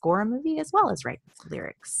can score a movie as well as write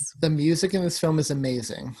lyrics. The music in this film is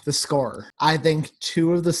amazing. The score. I think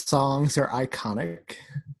 2 of the songs are iconic.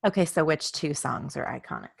 Okay, so which 2 songs are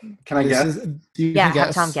iconic? Can I guess?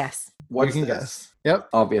 Have Tom guess. What can guess? Yep.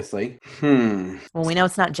 Obviously. Well, we know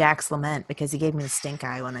it's not Jack's Lament because he gave me the stink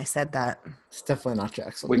eye when I said that. It's definitely not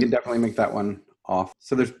Jack's Lament. We can definitely make that one off.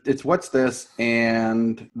 So it's What's This,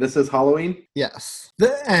 and This Is Halloween? Yes.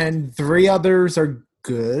 And 3 others are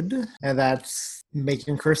good, and that's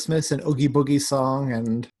Making Christmas and Oogie Boogie Song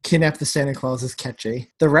and Kidnap the Santa Claus is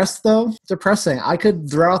catchy. The rest, though, depressing. I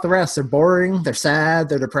could throw out the rest. They're boring, they're sad,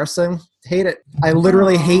 they're depressing. Hate it. I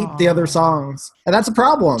literally hate the other songs. And that's a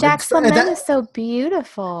problem. Jack's Lament is so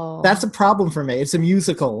beautiful. That's a problem for me. It's a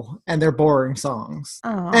musical, and they're boring songs.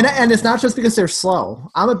 And it's not just because they're slow.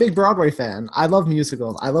 I'm a big Broadway fan. I love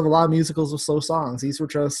musicals. I love a lot of musicals with slow songs. These were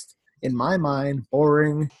just, in my mind,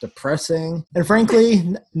 boring, depressing, and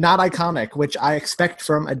frankly, not iconic, which I expect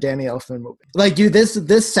from a Danny Elfman movie. Like, dude, this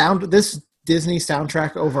Disney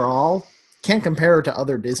soundtrack overall can't compare it to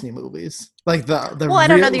other Disney movies. Like well, I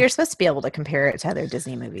don't know that you're supposed to be able to compare it to other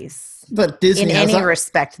Disney movies. But Disney, in any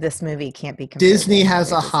respect, this movie can't be compared. Disney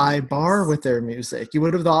has a high bar with their music. You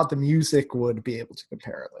would have thought the music would be able to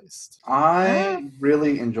compare at least. I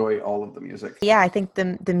really enjoy all of the music. Yeah, I think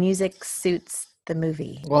the music suits the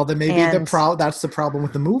movie. Well, then maybe that's the problem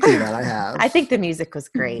with the movie that I have. I think the music was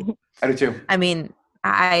great. I do too. I mean,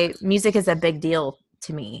 music is a big deal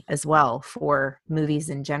to me as well for movies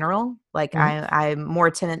in general. Like I'm more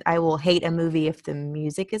tenant. I will hate a movie if the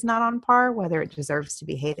music is not on par, whether it deserves to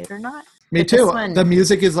be hated or not. Me too. The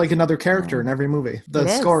music is like another character in every movie. The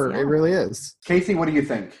score, it really is. Casey, what do you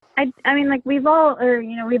think? I mean, like we've all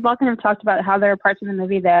kind of talked about how there are parts of the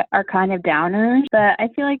movie that are kind of downers, but I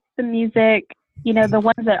feel like the music, the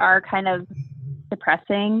ones that are kind of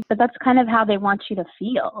depressing, but that's kind of how they want you to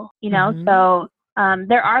feel, So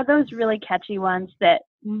there are those really catchy ones that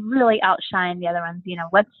really outshine the other ones.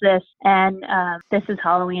 What's This? And This Is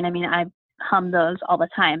Halloween. I mean, I hum those all the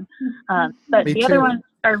time. But the other ones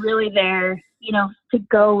are really there, to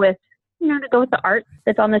go with the art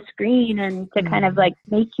that's on the screen and to kind of like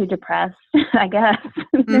make you depressed, I guess.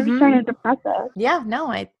 They're just trying to depress us. Yeah,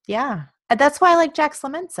 no, that's why I like Jack's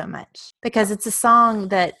Lament so much, because it's a song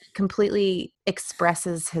that completely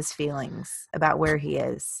expresses his feelings about where he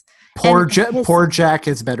is. Poor Jack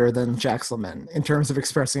is better than Jack's Lament in terms of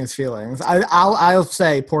expressing his feelings. I'll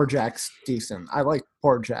say Poor Jack's decent. I like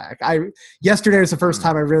Poor Jack. Yesterday was the first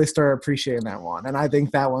time I really started appreciating that one, and I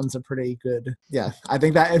think that one's a pretty good. Yeah, I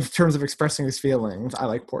think that in terms of expressing his feelings, I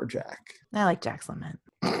like Poor Jack. I like Jack's Lament.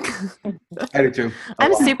 I do too.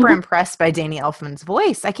 I'm super impressed by Danny Elfman's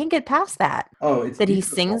voice. I can't get past that. Oh, it's that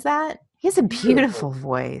beautiful. He sings that. He has a beautiful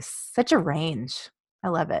voice. Such a range. I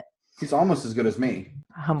love it. He's almost as good as me.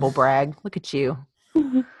 Humble brag. Look at you.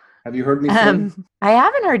 Have you heard me sing? I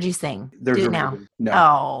haven't heard you sing. Do it now. No.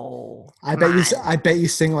 Oh. I bet you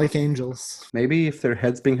sing like angels. Maybe if their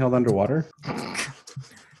head's being held underwater.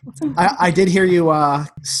 I did hear you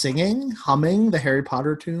humming the Harry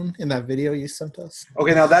Potter tune in that video you sent us.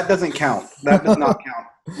 Okay, now that doesn't count. That does not count.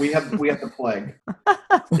 We had the plague.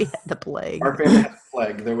 We had the plague. Our family had the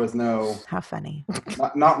plague. There was no. How funny.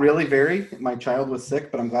 Not really. Very. My child was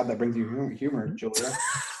sick, but I'm glad that brings you humor, Julia.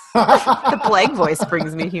 The plague voice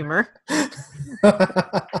brings me humor.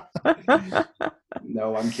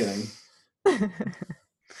 No, I'm kidding.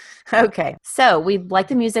 Okay, so we like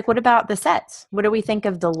the music. What about the sets? What do we think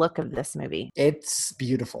of the look of this movie? It's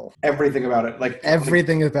beautiful. Everything about it.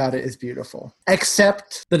 Everything about it is beautiful.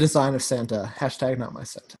 Except the design of Santa. # not my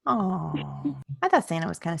Santa. Oh, I thought Santa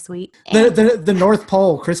was kind of sweet. The North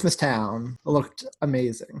Pole, Christmas Town, looked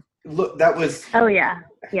amazing. Look, that was... Oh, yeah.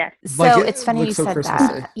 Yes. So it's funny you said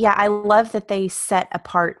that. Yeah, I love that they set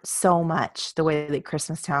apart so much the way that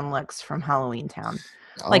Christmas Town looks from Halloween Town.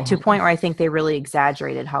 Like to a point where I think they really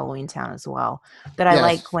exaggerated Halloween Town as well. But I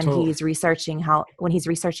like when he's researching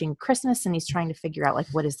Christmas and he's trying to figure out like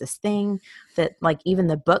what is this thing that like even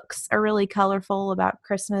the books are really colorful about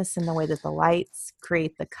Christmas and the way that the lights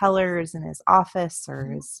create the colors in his office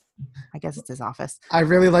I guess it's his office. I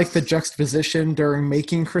really like the juxtaposition during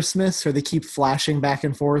making Christmas, where they keep flashing back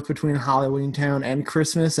and forth between Halloween Town and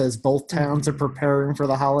Christmas as both towns are preparing for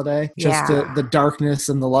the holiday. Just the darkness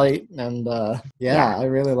and the light. And I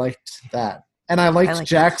really liked that. And I liked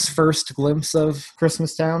Jack's first glimpse of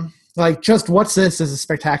Christmas Town. Like, just What's This is a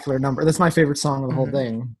spectacular number. That's my favorite song of the whole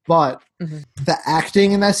thing. But the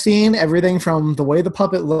acting in that scene, everything from the way the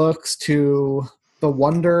puppet looks to the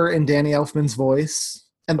wonder in Danny Elfman's voice,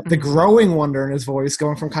 and the growing wonder in his voice,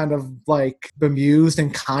 going from kind of like bemused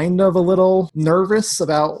and kind of a little nervous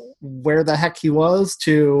about where the heck he was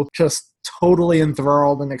to just totally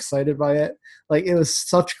enthralled and excited by it. Like, it was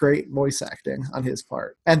such great voice acting on his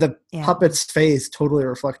part. And the puppet's face totally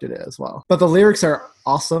reflected it as well. But the lyrics are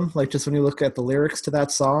awesome. Like, just when you look at the lyrics to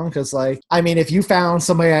that song, because like, I mean, if you found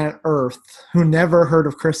somebody on Earth who never heard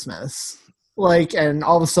of Christmas, like, and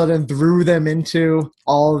all of a sudden threw them into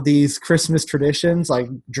all of these Christmas traditions, like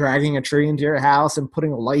dragging a tree into your house and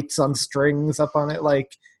putting lights on strings up on it,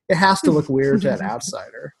 like, it has to look weird to an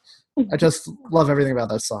outsider. I just love everything about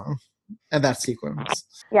that song and that sequence.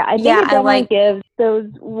 Yeah, I think it definitely gives those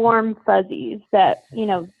warm fuzzies that,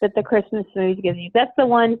 that the Christmas movies give you. That's the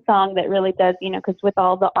one song that really does, because with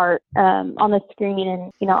all the art on the screen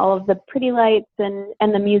and, all of the pretty lights and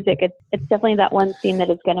the music, it's definitely that one scene that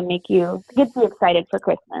is going to get you excited for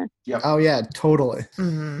Christmas. Yep. Oh, yeah, totally.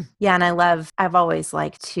 Mm-hmm. Yeah, and I've always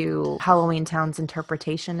liked Halloween Town's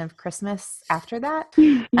interpretation of Christmas after that.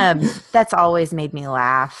 That's always made me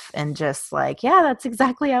laugh and just like, yeah, that's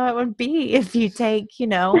exactly how it would be if you take,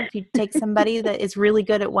 if you take somebody that gets really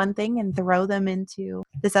good at one thing and throw them into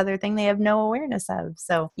this other thing they have no awareness of.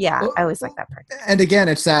 So yeah, I always like that part. And again,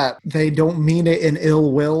 it's that they don't mean it in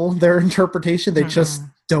ill will, their interpretation. They just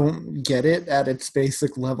don't get it at its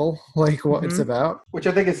basic level, like what it's about. Which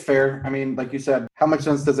I think is fair. I mean, like you said, how much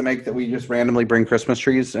sense does it make that we just randomly bring Christmas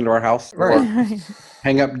trees into our house? Right. Or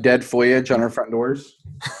hang up dead foliage on our front doors?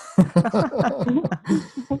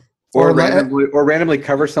 Or randomly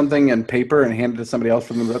cover something in paper and hand it to somebody else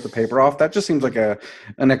for them to rip the paper off. That just seems like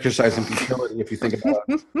an exercise in futility if you think about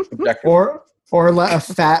it. Or let a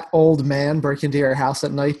fat old man break into your house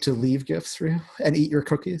at night to leave gifts for you and eat your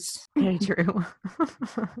cookies. Very true.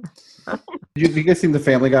 You guys seen The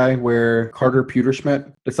Family Guy where Carter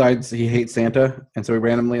Pewterschmidt decides he hates Santa, and so he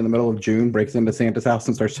randomly in the middle of June breaks into Santa's house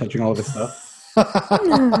and starts touching all of his stuff?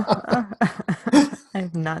 I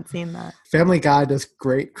have not seen that. Family Guy does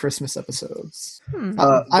great Christmas episodes.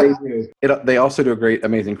 They also do a great,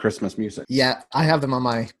 amazing Christmas music. Yeah, I have them on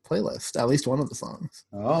my playlist, at least one of the songs.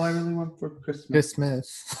 All I really want for Christmas.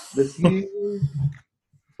 This year.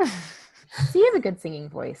 So you have a good singing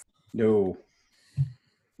voice. No.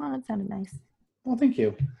 Well, that sounded nice. Well, thank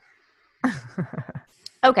you.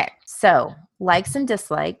 Okay, so likes and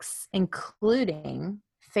dislikes, including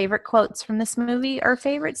favorite quotes from this movie or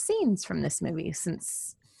favorite scenes from this movie,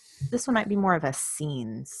 since this one might be more of a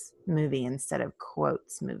scenes movie instead of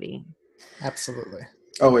quotes movie. Absolutely.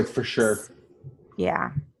 Oh, it's for sure.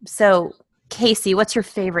 Yeah. So, Casey, what's your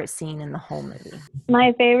favorite scene in the whole movie?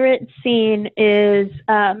 My favorite scene is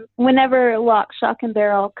whenever Lock, Shock, and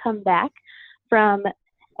Barrel come back from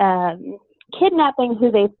kidnapping who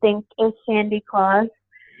they think is Sandy Claus,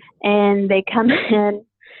 and they come in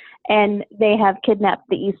and they have kidnapped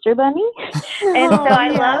the Easter Bunny. And so I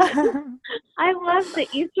love the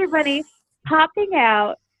Easter Bunny popping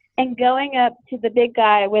out and going up to the big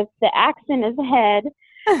guy with the axe in his head.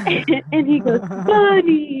 And he goes,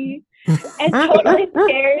 Bunny! And totally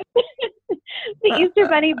scares the Easter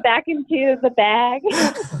Bunny back into the bag.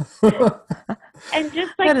 And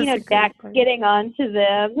just like, Jack getting on to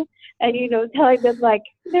them and, telling them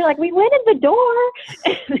they're like, we went in the door.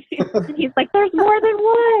 And he's like, there's more than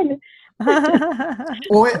one.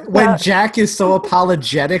 When Jack is so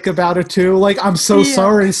apologetic about it too, like, I'm so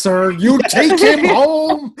sorry, sir. You take him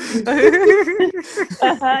home.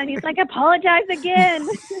 And he's like, apologize again.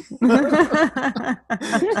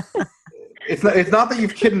 It's not that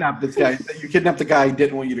you've kidnapped this guy. It's that you kidnapped the guy who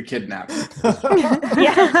didn't want you to kidnap.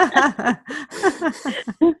 Yeah.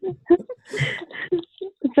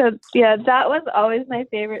 So, that was always my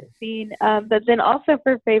favorite scene. But then also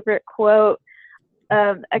for favorite quote,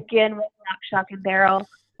 again with Lock, Shock, and Barrel,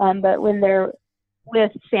 but when they're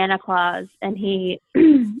with Santa Claus and he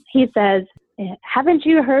says, haven't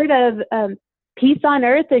you heard of peace on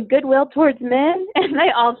earth and goodwill towards men? And they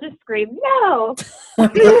all just scream, no.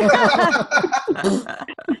 And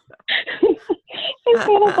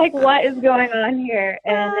Santa's like, what is going on here?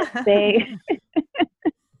 And they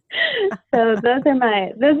so those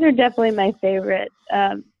are definitely my favorite.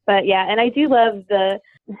 But yeah, and I do love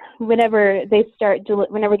whenever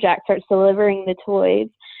Jack starts delivering the toys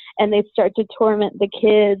and they start to torment the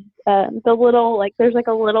kids, the little, there's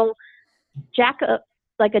a little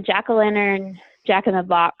a jack-o'-lantern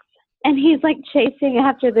Jack-in-the-Box, and he's chasing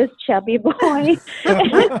after this chubby boy.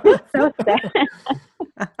 It's so sad.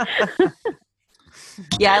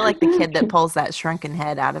 Yeah, I like the kid that pulls that shrunken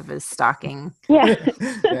head out of his stocking. Yeah.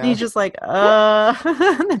 He's just like,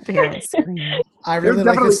 the parents scream. I really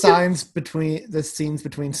like the scenes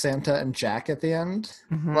between Santa and Jack at the end.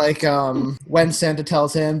 Mm-hmm. When Santa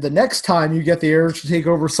tells him, the next time you get the urge to take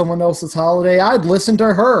over someone else's holiday, I'd listen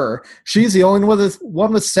to her. She's the only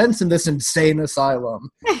one with sense in this insane asylum.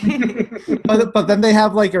 but then they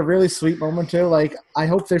have a really sweet moment too. I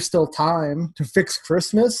hope there's still time to fix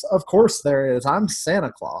Christmas. Of course there is. I'm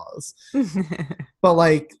Santa Claus.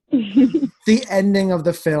 But the ending of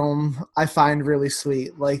the film I find really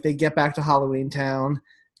sweet. They get back to Halloween Town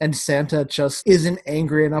and Santa just isn't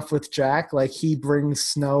angry enough with Jack. He brings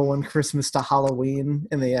snow and Christmas to Halloween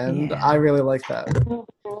in the end. Yeah. I really like that.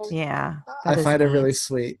 Yeah. I find it really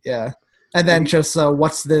sweet. Yeah. And then just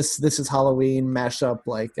what's this? This is Halloween mashed up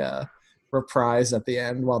reprise at the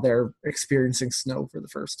end while they're experiencing snow for the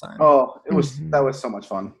first time. Oh, that was so much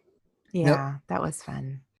fun. Yeah, That was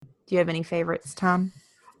fun. Do you have any favorites, Tom?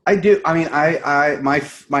 I do. I mean,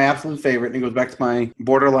 my absolute favorite, and it goes back to my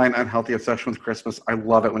borderline unhealthy obsession with Christmas. I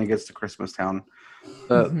love it when he gets to Christmas Town.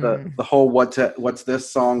 The whole what's this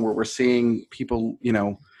song where we're seeing people,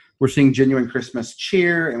 we're seeing genuine Christmas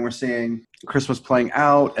cheer and we're seeing Christmas playing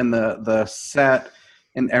out, and the set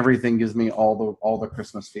and everything gives me all the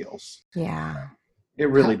Christmas feels. Yeah. It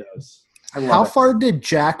really does. How far did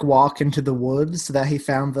Jack walk into the woods that he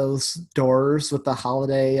found those doors with the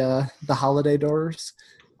holiday doors?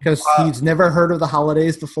 Because he's never heard of the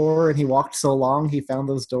holidays before, and he walked so long, he found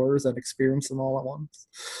those doors and experienced them all at once.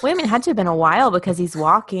 Wait a minute, it had to have been a while because he's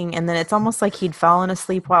walking, and then it's almost like he'd fallen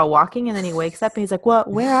asleep while walking, and then he wakes up and he's like, "What?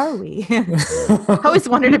 Where are we?" I always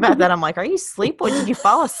wondered about that. I'm like, "Are you asleep? Did you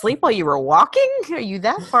fall asleep while you were walking? Are you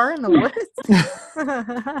that far in the woods?"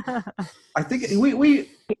 I think we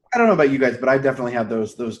I don't know about you guys, but I definitely have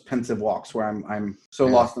those pensive walks where I'm so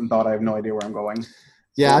lost in thought I have no idea where I'm going.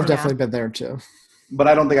 Yeah, I've definitely been there too. But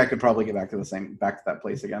I don't think I could probably get back to that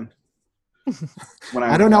place again.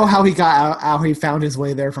 I don't know how he found his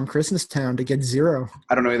way there from Christmas Town to get zero.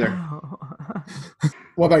 I don't know either.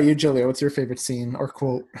 What about you, Julia? What's your favorite scene or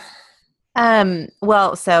quote?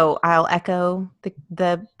 Well, so I'll echo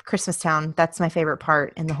the Christmas Town. That's my favorite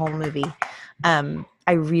part in the whole movie.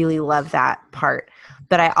 I really love that part,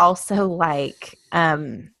 but I also like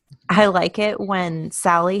it when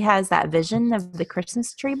Sally has that vision of the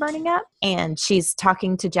Christmas tree burning up, and she's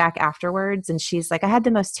talking to Jack afterwards, and she's like, "I had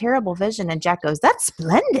the most terrible vision," and Jack goes, "That's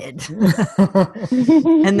splendid."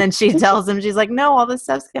 And then she tells him, she's like, "No, all this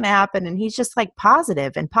stuff's gonna happen," and he's just like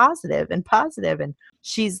positive and positive and positive, and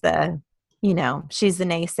she's the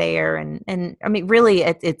naysayer, and I mean, really,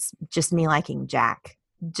 it's just me liking Jack.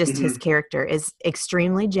 Just his character is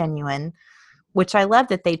extremely genuine, which I love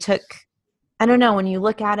that they took. I don't know, when you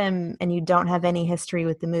look at him and you don't have any history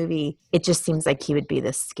with the movie, it just seems like he would be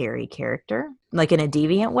this scary character, like in a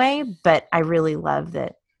deviant way. But I really love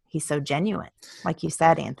that he's so genuine, like you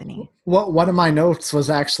said, Anthony. Well, one of my notes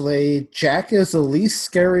was actually, Jack is the least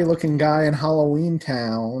scary looking guy in Halloween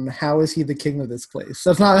Town. How is he the king of this place?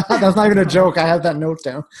 That's not even a joke. I have that note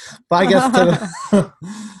down. But I guess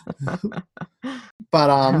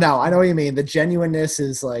But no, I know what you mean. The genuineness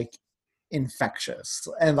is like infectious,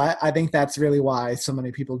 and I think that's really why so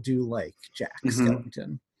many people do like Jack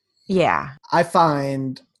Skellington. Yeah, I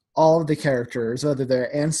find all of the characters, whether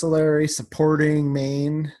they're ancillary, supporting,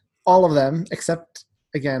 main, all of them, except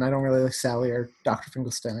again, I don't really like Sally or Dr.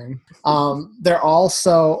 Finkelstein. They're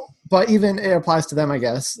also, but even it applies to them, I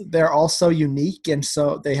guess. They're also unique, and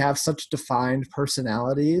so they have such defined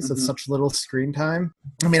personalities with such little screen time.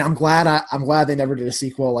 I mean, I'm glad they never did a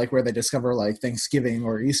sequel like where they discover like Thanksgiving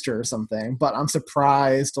or Easter or something. But I'm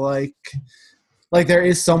surprised, like there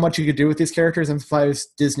is so much you could do with these characters. I'm surprised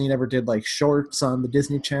Disney never did like shorts on the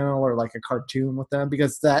Disney Channel or like a cartoon with them,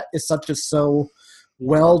 because that is such a so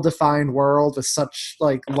well-defined world with such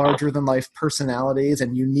like larger than life personalities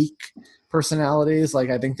and unique personalities. Like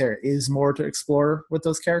I think there is more to explore with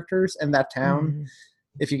those characters in that town,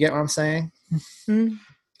 if you get what I'm saying.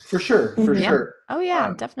 For sure. Oh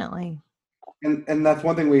yeah, definitely. And that's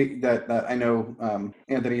one thing that I know,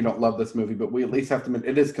 Anthony, you don't love this movie, but we at least have to admit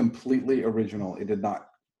it is completely original.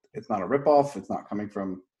 It's not a ripoff. It's not coming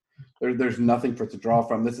from there's nothing for it to draw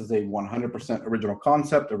from. This is a 100% original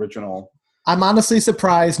concept, original. I'm honestly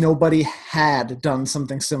surprised nobody had done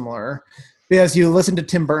something similar, because you listen to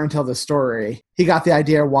Tim Burton tell the story. He got the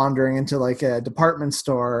idea wandering into like a department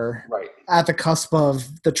store at the cusp of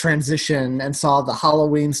the transition and saw the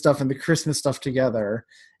Halloween stuff and the Christmas stuff together.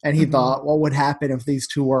 And he thought, what would happen if these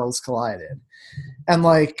two worlds collided? And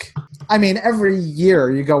like, I mean, every year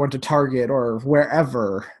you go into Target or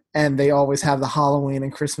wherever, and they always have the Halloween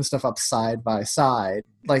and Christmas stuff up side by side.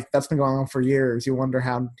 Like, that's been going on for years. You wonder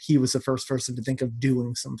how he was the first person to think of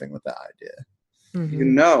doing something with that idea. You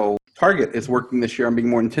know, Target is working this year on being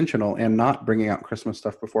more intentional and not bringing out Christmas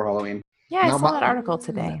stuff before Halloween. Yeah, I saw that article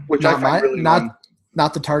today. Which I find really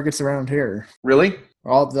not the Targets around here. Really?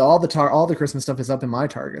 All the Christmas stuff is up in my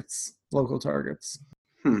Targets, local Targets.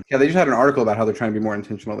 Yeah, they just had an article about how they're trying to be more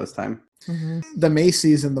intentional this time. The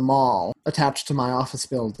Macy's in the mall attached to my office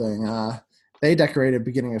building, they decorated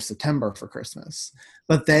beginning of September for Christmas,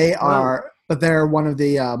 but they're one of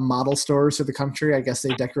the model stores for the country. I guess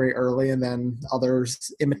they decorate early and then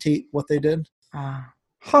others imitate what they did.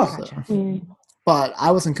 Gotcha. But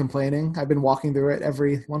I wasn't complaining. I've been walking through it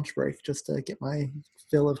every lunch break just to get my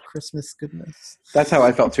fill of Christmas goodness. That's how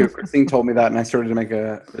I felt too. Christine told me that, and I started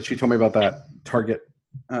to she told me about that Target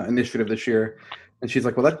initiative this year. And she's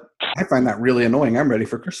like, well, I find that really annoying. I'm ready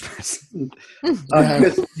for Christmas.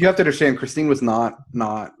 Because you have to understand, Christine was not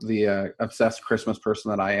the obsessed Christmas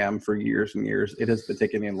person that I am for years and years. It has been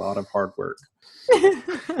taking me a lot of hard work.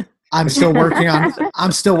 I'm still working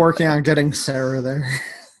on getting Sarah there.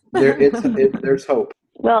 There's hope.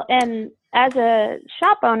 Well, and as a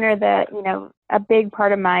shop owner, a big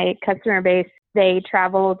part of my customer base, they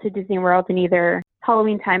travel to Disney World in either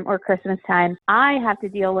Halloween time or Christmas time. I have to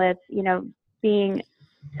deal with, being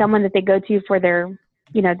someone that they go to for their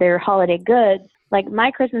their holiday goods. Like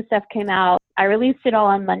my Christmas stuff came out, I released it all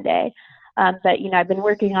on Monday. But, I've been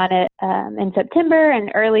working on it in September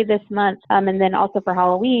and early this month. And then also for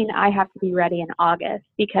Halloween, I have to be ready in August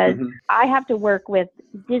because I have to work with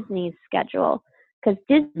Disney's schedule. Because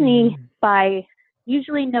Disney, by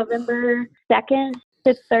usually November 2nd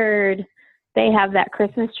to 3rd, they have that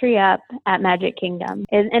Christmas tree up at Magic Kingdom.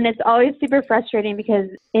 And it's always super frustrating because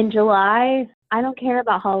in July, I don't care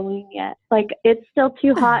about Halloween yet. Like, it's still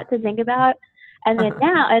too hot to think about. And then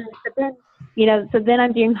so then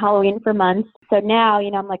I'm doing Halloween for months. So now,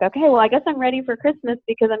 I'm like, okay, well, I guess I'm ready for Christmas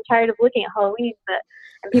because I'm tired of looking at Halloween.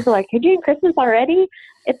 And people are like, you're doing Christmas already?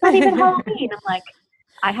 It's not even Halloween. I'm like,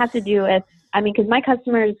 I have to do it. Because my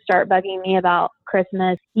customers start bugging me about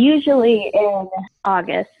Christmas. Usually in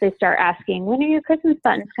August, they start asking, when are your Christmas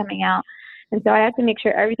buttons coming out? And so I have to make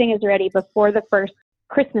sure everything is ready before the first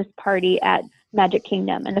Christmas party at Magic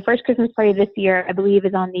Kingdom. And the first Christmas party this year, I believe,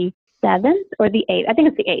 is on the 7th or the 8th. I think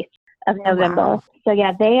it's the 8th of November. Wow. So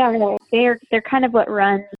yeah, they're kind of what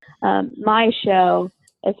runs my show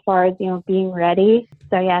as far as, being ready.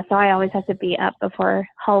 So yeah, so I always have to be up before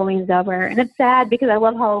Halloween's over. And it's sad because I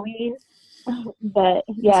love Halloween. But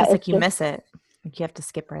yeah, it's like you miss it. Like you have to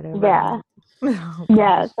skip right over. Yeah. Oh,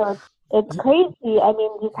 yeah. So it's crazy.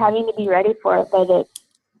 Just having to be ready for it, but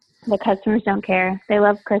the customers don't care. They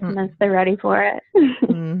love Christmas. They're ready for it.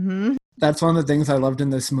 Mm-hmm. That's one of the things I loved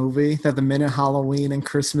in this movie, that the minute Halloween and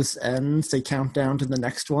Christmas ends, they count down to the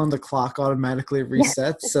next one. The clock automatically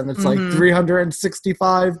resets, and it's like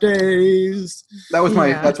 365 days. That's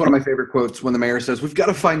one of my favorite quotes when the mayor says, "We've got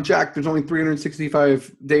to find Jack. There's only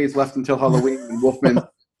 365 days left until Halloween." And Wolfman,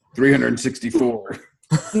 364.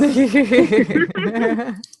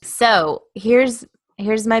 So here's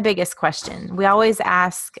my biggest question. We always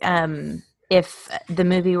ask if the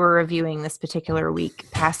movie we're reviewing this particular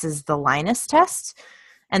week passes the Linus test.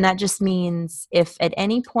 And that just means if at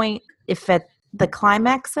any point, if at the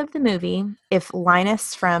climax of the movie, if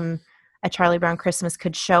Linus from A Charlie Brown Christmas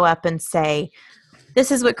could show up and say,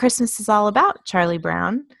 "This is what Christmas is all about, Charlie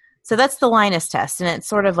Brown." So that's the Linus test. And it's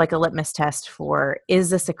sort of like a litmus test for, is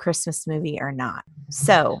this a Christmas movie or not?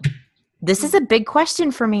 So this is a big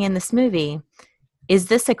question for me in this movie. Is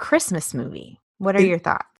this a Christmas movie? What are your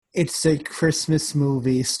thoughts? It's a Christmas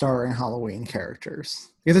movie starring Halloween characters.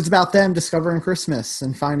 Because it's about them discovering Christmas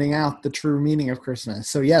and finding out the true meaning of Christmas.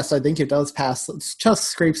 So yes, I think it does pass. It just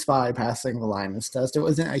scrapes by passing the Linus test. It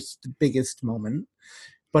wasn't the biggest moment.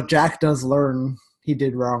 But Jack does learn he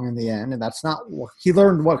did wrong in the end. And that's not what he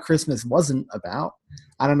learned what Christmas wasn't about.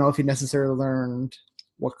 I don't know if he necessarily learned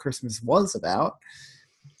what Christmas was about.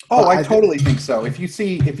 Oh, I totally think so. If you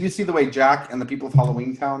see the way Jack and the people of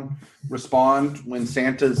Halloween Town respond when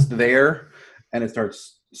Santa's there and it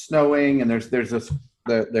starts snowing and there's this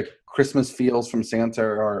the Christmas feels from Santa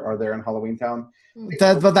are there in Halloween Town.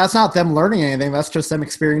 But that's not them learning anything. That's just them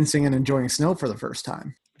experiencing and enjoying snow for the first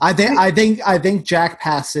time. I think Jack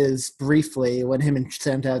passes briefly when him and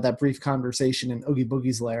Santa had that brief conversation in Oogie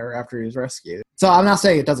Boogie's lair after he was rescued. So I'm not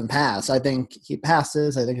saying it doesn't pass. I think he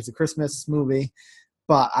passes. I think it's a Christmas movie.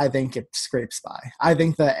 But I think it scrapes by. I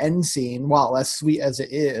think the end scene, while as sweet as it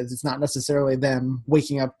is, it's not necessarily them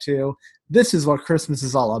waking up to, this is what Christmas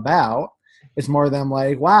is all about. It's more them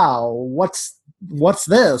like, wow, what's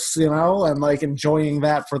this, and like enjoying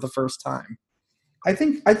that for the first time. I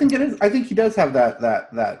think it is. I think he does have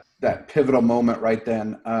that pivotal moment right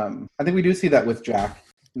then. I think we do see that with Jack.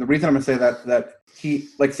 And the reason I'm going to say that he,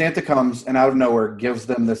 like Santa comes and out of nowhere gives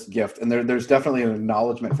them this gift. And there's definitely an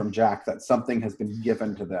acknowledgement from Jack that something has been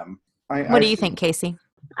given to them. What do you think, Casey?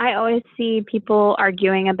 I always see people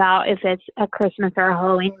arguing about if it's a Christmas or a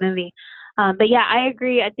Halloween movie. But yeah, I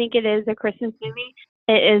agree. I think it is a Christmas movie.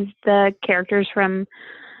 It is the characters from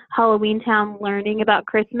Halloween Town learning about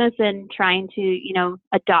Christmas and trying to,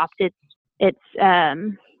 adopt its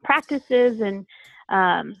practices and,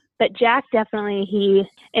 but Jack definitely,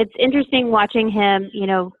 it's interesting watching him,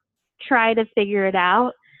 try to figure it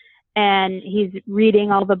out. And he's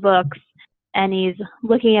reading all the books and he's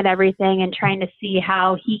looking at everything and trying to see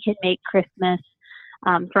how he can make Christmas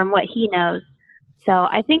from what he knows. So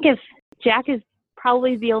I think if Jack is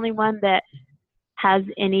probably the only one that has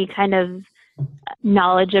any kind of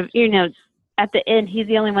knowledge of, at the end, he's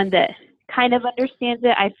the only one that kind of understands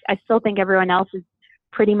it. I still think everyone else is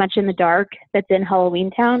pretty much in the dark that's in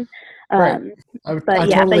Halloween Town. Right. But he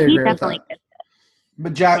definitely gets it.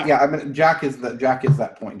 But Jack, Jack is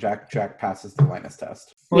that point. Jack passes the Linus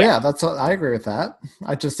test. Well, yeah, I agree with that.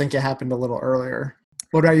 I just think it happened a little earlier.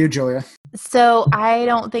 What about you, Julia? So I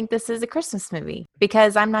don't think this is a Christmas movie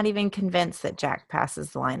because I'm not even convinced that Jack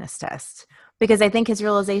passes the Linus test because I think his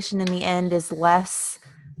realization in the end is less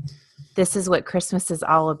this is what Christmas is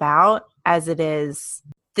all about as it is,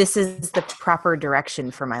 this is the proper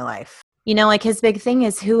direction for my life. You know, like his big thing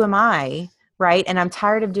is, who am I? Right. And I'm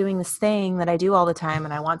tired of doing this thing that I do all the time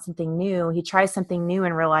and I want something new. He tries something new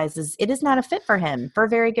and realizes it is not a fit for him for a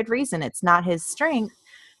very good reason. It's not his strength.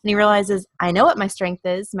 And he realizes, I know what my strength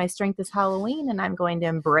is. My strength is Halloween, and I'm going to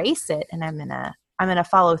embrace it. And I'm going to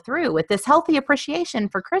follow through with this healthy appreciation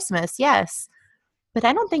for Christmas. Yes. But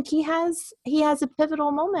I don't think he has a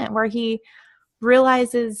pivotal moment where he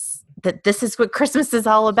realizes that this is what Christmas is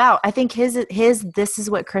all about. I think his this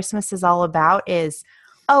is what Christmas is all about is,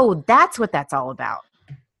 oh, that's what that's all about.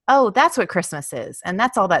 Oh, that's what Christmas is. And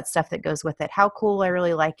that's all that stuff that goes with it. How cool. I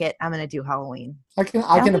really like it. I'm going to do Halloween. I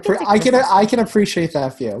can appreciate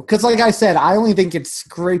that view. Because like I said, I only think it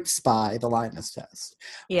scrapes by the Linus test.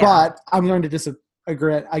 Yeah. But I'm going to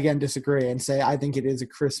disagree and say I think it is a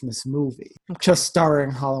Christmas movie, just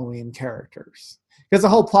starring Halloween characters. Because the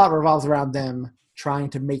whole plot revolves around them trying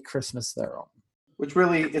to make Christmas their own. Which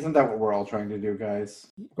really, isn't that what we're all trying to do, guys?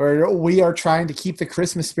 We are trying to keep the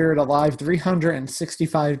Christmas spirit alive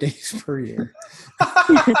 365 days per year.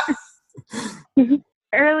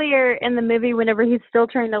 Earlier in the movie, whenever he's still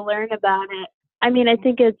trying to learn about it, I mean, I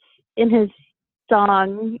think it's in his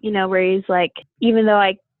song, you know, where he's like, even though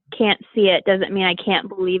I can't see it, doesn't mean I can't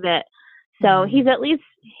believe it. So he's at least,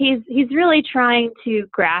 he's really trying to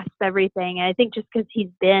grasp everything. And I think just because he's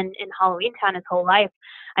been in Halloween Town his whole life,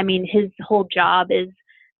 I mean, his whole job is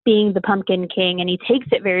being the Pumpkin King, and he takes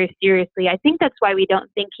it very seriously. I think that's why we don't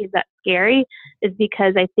think he's that scary, is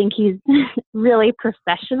because I think he's really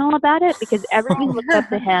professional about it, because everyone looks up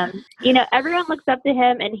to him. You know, everyone looks up to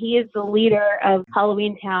him, and he is the leader of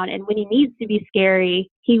Halloween Town. And when he needs to be scary,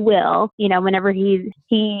 he will. You know, whenever he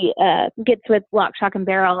gets with Lock, Shock, and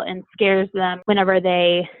Barrel and scares them whenever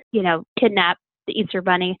they, you know, kidnap the Easter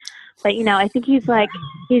Bunny. But, you know, I think he's like,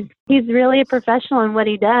 he's really a professional in what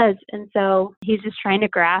he does. And so he's just trying to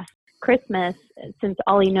grasp Christmas since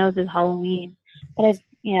all he knows is Halloween. But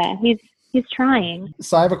he's trying.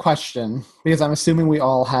 So I have a question, because I'm assuming we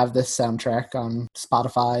all have this soundtrack on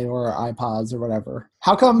Spotify or iPods or whatever.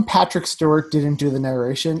 How come Patrick Stewart didn't do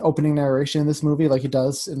the opening narration in this movie like he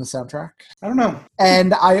does in the soundtrack? I don't know.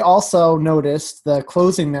 And I also noticed the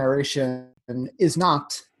closing narration is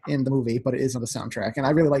not in the movie, but it is on the soundtrack. And I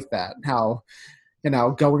really like that, how, you know,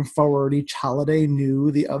 going forward, each holiday knew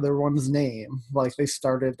the other one's name. Like they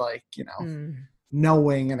started like, you know,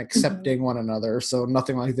 knowing and accepting one another, so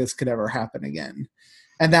nothing like this could ever happen again.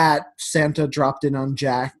 And that Santa dropped in on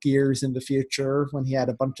Jack years in the future when he had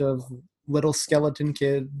a bunch of little skeleton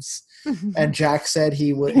kids. And Jack said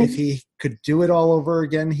he would, if he could do it all over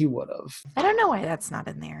again, he would have. I don't know why that's not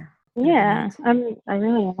in there. Yeah, I really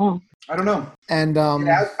don't know. I don't know. And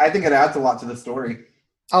I think it adds a lot to the story.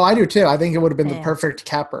 Oh, I do too. I think it would have been the perfect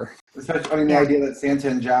capper. Especially, I mean, the idea that Santa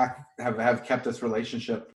and Jack have kept this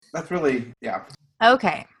relationship. That's really, yeah.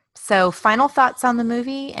 Okay. So final thoughts on the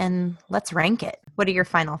movie, and let's rank it. What are your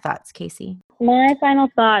final thoughts, Casey? My final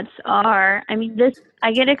thoughts are, I mean,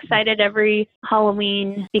 I get excited every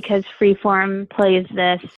Halloween because Freeform plays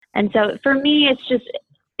this. And so for me, it's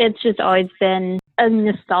just always been a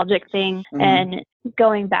nostalgic thing and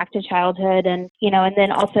going back to childhood. And, you know, and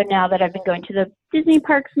then also now that I've been going to the Disney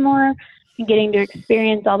parks more and getting to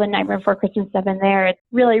experience all the Nightmare Before Christmas stuff in there, it's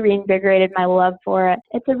really reinvigorated my love for it.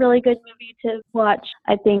 It's a really good movie to watch,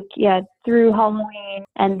 I think, through Halloween.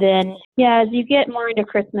 And then, as you get more into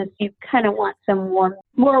Christmas, you kind of want some more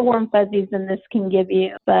warm fuzzies than this can give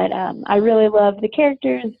you. But I really love the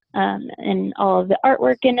characters and all of the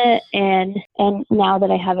artwork in it. And now that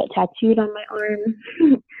I have it tattooed on my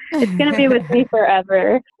arm, it's going to be with me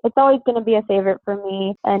forever. It's always going to be a favorite for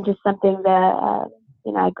me, and just something that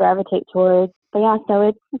I gravitate towards. But so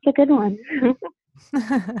it's a good one.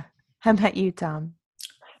 How about you, Tom?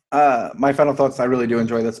 My final thoughts, I really do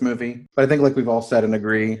enjoy this movie. But I think, like we've all said and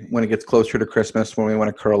agree, when it gets closer to Christmas, when we want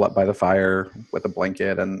to curl up by the fire with a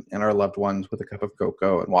blanket and our loved ones with a cup of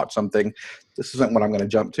cocoa and watch something, this isn't what I'm going to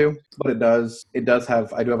jump to. But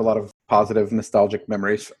I do have a lot of positive nostalgic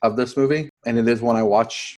memories of this movie. And it is one I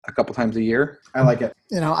watch a couple times a year. I like it.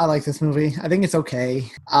 You know, I like this movie. I think it's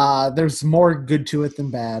okay. There's more good to it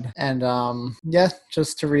than bad. And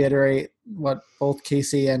just to reiterate what both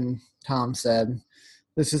Casey and Tom said,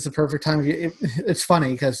 this is the perfect time. It's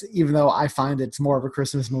funny because even though I find it's more of a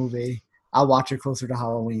Christmas movie, I'll watch it closer to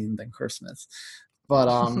Halloween than Christmas.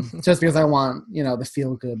 But just because I want, the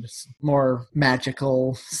feel-good, more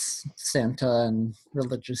magical Santa and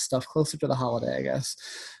religious stuff closer to the holiday, I guess.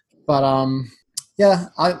 But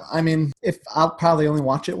I mean, if I'll probably only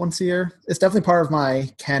watch it once a year. It's definitely part of my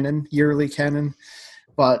yearly canon.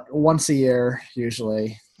 but once a year,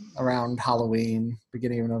 usually around Halloween,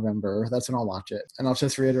 beginning of November, that's when I'll watch it. And I'll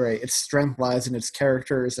just reiterate, its strength lies in its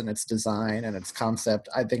characters and its design and its concept.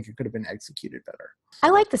 I think it could have been executed better. I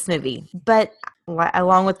like this movie, but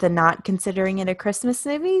along with the not considering it a Christmas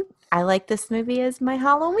movie, I like this movie as my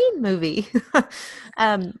Halloween movie.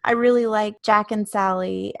 I really like Jack and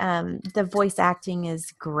Sally. The voice acting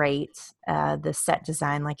is great. The set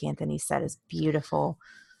design, like Anthony said, is beautiful.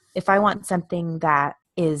 If I want something that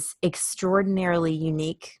is extraordinarily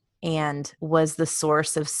unique and was the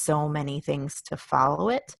source of so many things to follow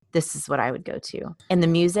it, this is what I would go to. And the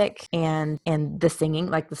music and the singing,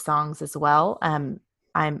 like the songs as well,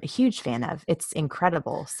 I'm a huge fan of. It's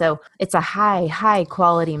incredible. So it's a high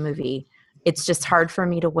quality movie. It's just hard for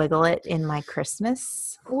me to wiggle it in my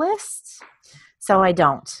Christmas list. So I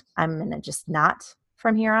don't. I'm going to just not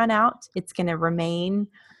from here on out. It's going to remain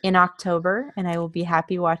in October, and I will be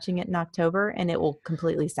happy watching it in October, and it will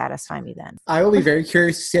completely satisfy me then. I will be very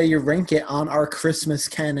curious to see how you rank it on our Christmas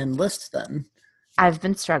canon list then. I've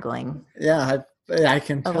been struggling. Yeah, I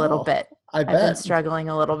can tell. A little bit. I've been struggling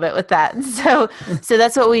a little bit with that. So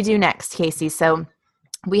that's what we do next, Casey. So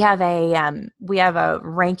we have a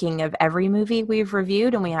ranking of every movie we've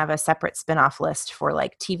reviewed, and we have a separate spin-off list for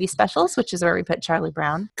like TV specials, which is where we put Charlie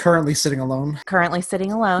Brown. Currently sitting alone,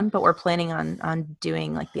 but we're planning on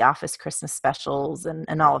doing like the Office Christmas specials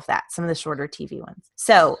and all of that, some of the shorter TV ones.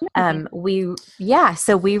 So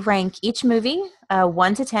we rank each movie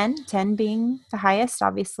 1 to 10, 10 being the highest,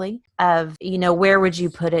 obviously, of, where would you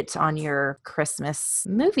put it on your Christmas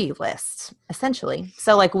movie list, essentially.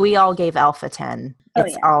 So like we all gave Elf a 10.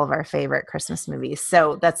 It's all of our favorite Christmas movies.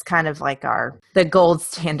 So that's kind of like the gold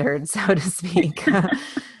standard, so to speak.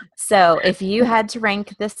 So if you had to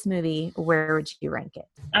rank this movie, where would you rank it?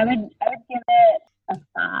 I would give it a 5.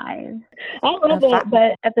 I love it,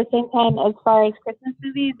 but at the same time, as far as Christmas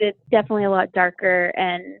movies, it's definitely a lot darker.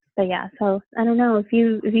 But yeah, so I don't know. If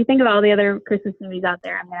you think of all the other Christmas movies out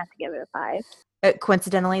there, I'm gonna have to give it a 5.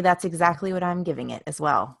 Coincidentally, that's exactly what I'm giving it as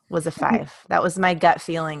well. Was a 5. That was my gut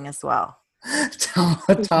feeling as well.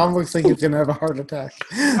 Tom looks like he's gonna have a heart attack.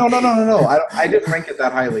 No. I didn't rank it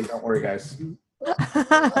that highly. Don't worry, guys.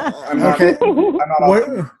 Okay.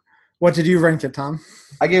 What did you rank it, Tom?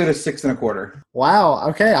 I gave it a 6 1/4. Wow.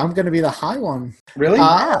 Okay, I'm gonna be the high one. Really?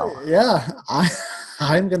 Wow. Yeah.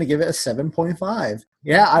 I'm gonna give it a 7.5.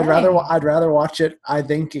 Yeah, I'd rather watch it. I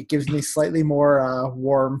think it gives me slightly more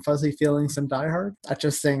warm, fuzzy feelings than Die Hard. I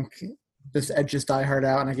just think this edges Die Hard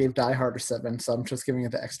out, and I gave Die Hard a 7, so I'm just giving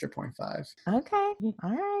it the extra 0.5. Okay.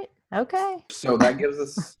 All right. Okay. So that gives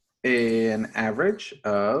us an average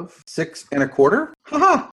of 6 1/4.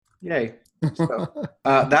 Haha! Yay. So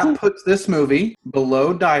that puts this movie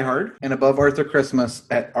below Die Hard and above Arthur Christmas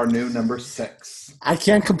at our new number 6. I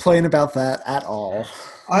can't complain about that at all.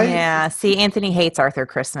 Yeah, see, Anthony hates Arthur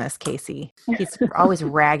Christmas, Casey. He's always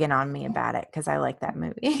ragging on me about it because I like that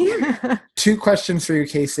movie. 2 questions for you,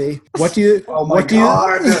 Casey. What do you? Oh my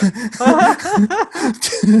God!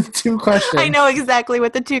 2 questions. I know exactly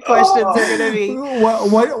what the 2 questions are going to be.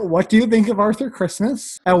 What do you think of Arthur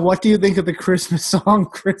Christmas? And what do you think of the Christmas song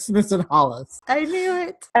 "Christmas in Hollis"? I knew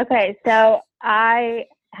it. Okay, so I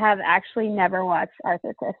have actually never watched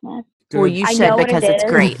Arthur Christmas. Good. Well, you should because it's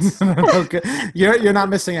great. Okay. You're not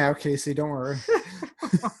missing out, Casey. Don't worry.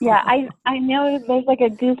 Yeah, I know there's like a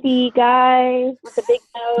goofy guy with a big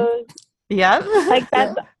nose. Yep. Like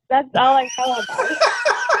that's all I know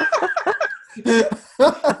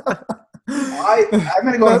about. I'm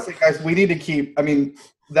going to go and say, guys, we need to keep. I mean,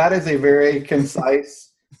 that is a very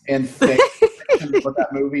concise and thick description of what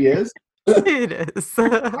that movie is. It is.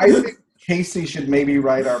 I think Casey should maybe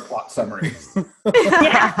write our plot summaries. Because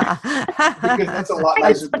that's a lot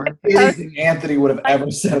nicer than anything Anthony would have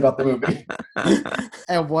ever said about the movie.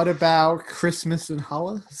 And what about Christmas in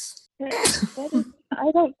Hollis?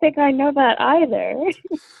 I don't think I know that either.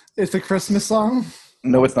 It's a Christmas song?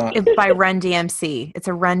 No, it's not. It's by Run DMC. It's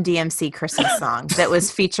a Run DMC Christmas song that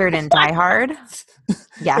was featured in Die Hard.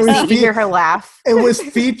 Yeah, you hear her laugh. It was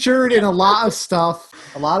featured in a lot of stuff.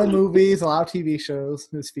 A lot of movies, a lot of TV shows.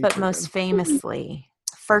 But most famously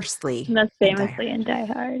in Die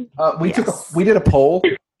Hard. We did a poll,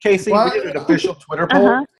 Casey. What? We did an official Twitter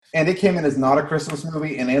poll, and it came in as not a Christmas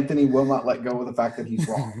movie, and Anthony will not let go of the fact that he's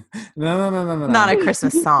wrong. No. Not a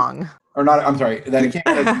Christmas song. Or not, I'm sorry, that it came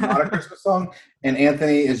in as not a Christmas song, and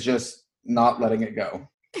Anthony is just not letting it go.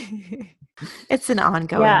 It's an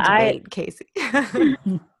ongoing debate, Casey.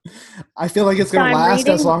 I feel like it's going to last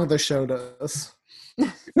as long as the show does.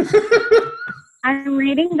 I'm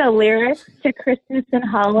reading the lyrics to Christmas in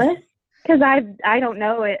Hollis because I don't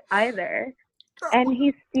know it either. and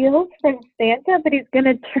he steals from Santa, but he's going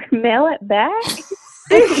to mail it back?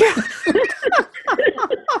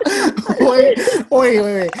 wait.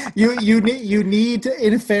 You need to,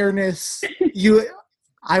 in fairness,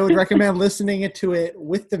 I would recommend listening to it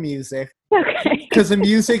with the music. Okay. Because the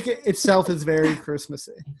music itself is very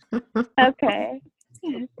Christmassy. Okay.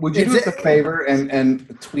 Would you do us a favor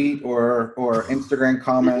and tweet or Instagram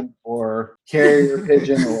comment or carrier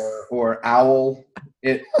pigeon or owl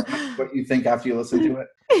it what you think after you listen to it?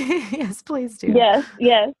 Yes, please do.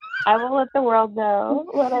 Yes. I will let the world know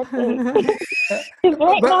what I think.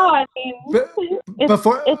 Right now, I mean, it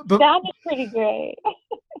sounded pretty great.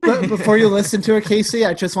 But before you listen to it, Casey,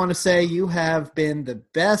 I just want to say you have been the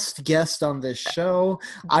best guest on this show.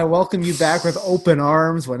 I welcome you back with open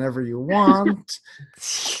arms whenever you want.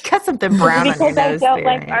 You got something brown on your nose. Because I don't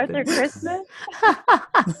like Arthur Christmas?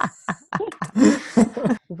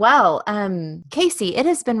 Well, Casey, it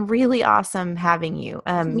has been really awesome having you.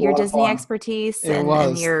 Your Disney expertise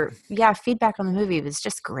and your feedback on the movie was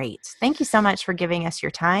just great. Thank you so much for giving us your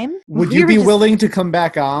time. Would you be willing to come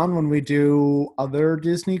back on when we do other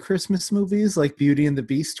Disney Christmas movies like Beauty and the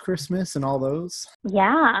Beast Christmas and all those?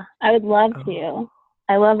 Yeah, I would love to.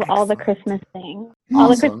 I love all the Christmas things. All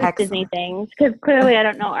the Christmas Disney things. Because clearly I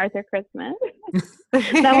don't know Arthur Christmas.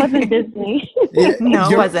 That wasn't Disney. No,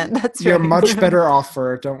 it wasn't. That's You're right. much better off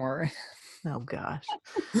for it. Don't worry. Oh, gosh.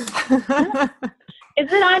 Is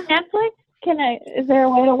it on Netflix? Is there a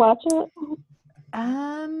way to watch it?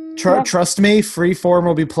 Trust me, Freeform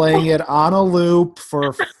will be playing it on a loop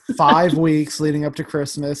for 5 weeks leading up to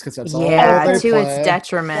Christmas because that's all they play. To its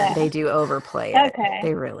detriment, they do overplay it. Okay.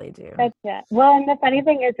 They really do. Gotcha. Well, and the funny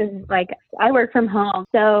thing is like I work from home,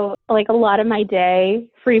 so like a lot of my day,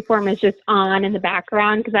 Freeform is just on in the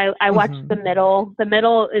background because I watch the middle. The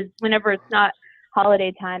middle is whenever it's not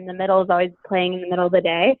holiday time. The middle is always playing in the middle of the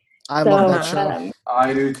day. I love that show.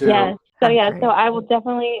 I do too. Yeah. So so I will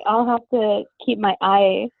definitely. I'll have to keep my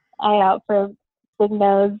eye out for Big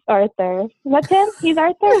Nose Arthur. What's him? He's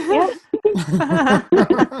Arthur. Yeah.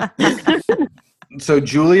 So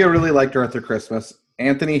Julia really liked Arthur Christmas.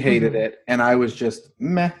 Anthony hated it, and I was just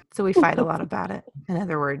meh. So we fight a lot about it. In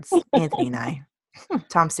other words, Anthony and I.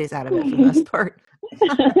 Tom stays out of it for the most part.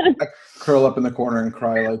 I curl up in the corner and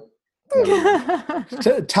cry like.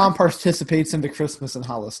 Tom participates in the Christmas and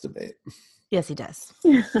Hollis debate. Yes, he does.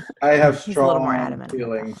 I have strong more adamant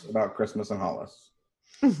feelings about Christmas and Hollis.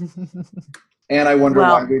 And I wonder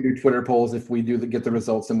why we do Twitter polls if we get the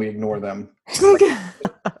results and we ignore them.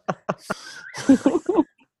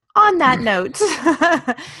 On that note,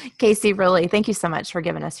 Casey, really, thank you so much for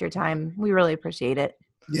giving us your time. We really appreciate it.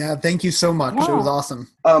 Yeah, thank you so much. It was awesome.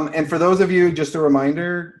 And for those of you, just a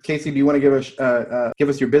reminder, Casey, do you want to give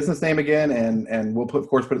us your business name again, and we'll of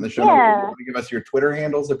course put it in the show notes. Do you want to give us your Twitter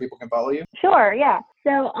handle so people can follow you? Sure. Yeah.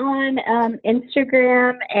 So on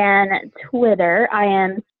Instagram and Twitter, I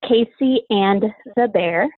am Casey and the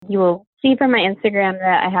Bear. You will see from my Instagram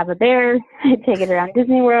that I have a bear. I take it around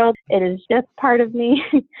Disney World. It is just part of me.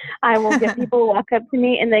 I will get people walk up to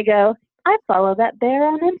me and they go, I follow that bear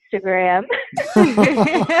on Instagram.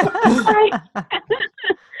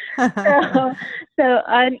 So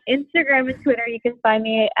on Instagram and Twitter, you can find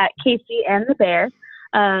me at Casey and the Bear.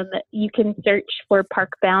 You can search for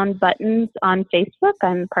Parkbound Buttons on Facebook.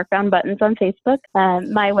 I'm Parkbound Buttons on Facebook.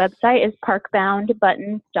 My website is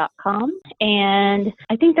parkboundbuttons.com. And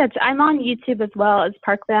I think I'm on YouTube as well as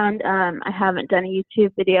Parkbound. I haven't done a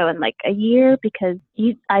YouTube video in like a year because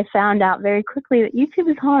I found out very quickly that YouTube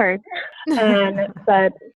is hard.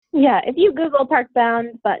 But yeah, if you Google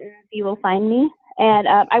Parkbound Buttons, you will find me. And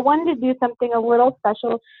I wanted to do something a little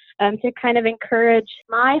special to kind of encourage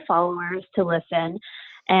my followers to listen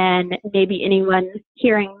and maybe anyone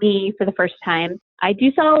hearing me for the first time. I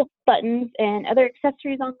do sell buttons and other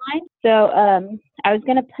accessories online. So I was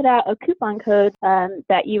going to put out a coupon code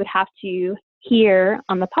that you would have to hear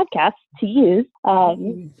on the podcast to use.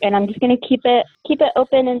 And I'm just going to keep it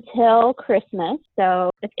open until Christmas.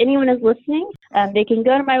 So if anyone is listening, they can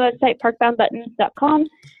go to my website, parkboundbuttons.com,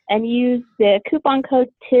 and use the coupon code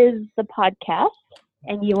TISTHEPODCAST,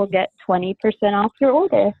 and you will get 20% off your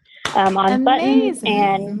order on buttons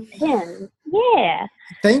and pins. Yeah.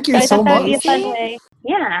 Thank you so much. I thought that would be a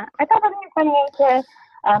fun way to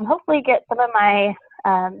hopefully get some of my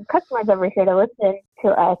customers over here to listen to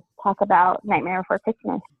us talk about Nightmare Before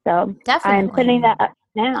Christmas. So definitely. I'm putting that up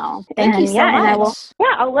now. Thank you so much. And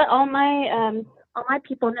I'll let all my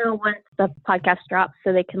people know once the podcast drops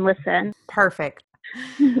so they can listen. Perfect.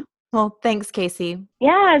 Well, thanks, Casey.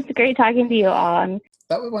 Yeah, it's great talking to you all.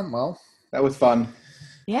 That went well. That was fun.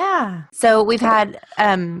 Yeah. So we've had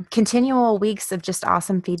continual weeks of just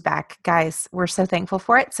awesome feedback. Guys, we're so thankful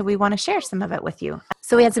for it. So we want to share some of it with you.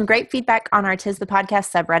 So we had some great feedback on our 'Tis the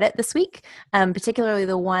Podcast subreddit this week, particularly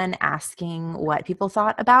the one asking what people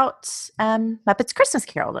thought about Muppets Christmas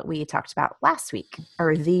Carol that we talked about last week,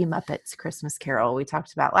 or the Muppets Christmas Carol we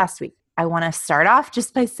talked about last week. I want to start off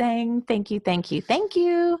just by saying thank you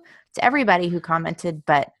to everybody who commented,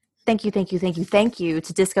 but thank you to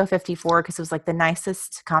Disco54 because it was like the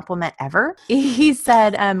nicest compliment ever. He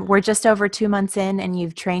said, we're just over 2 months in and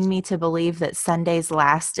you've trained me to believe that Sundays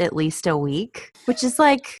last at least a week, which is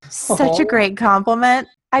like such a great compliment.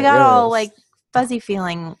 I got all like fuzzy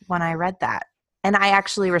feeling when I read that. And I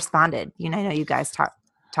actually responded. I know you guys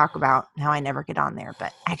talk about how I never get on there,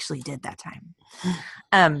 but I actually did that time.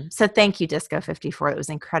 So thank you, Disco54. It was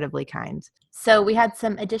incredibly kind. So we had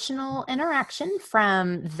some additional interaction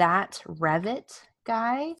from that Revit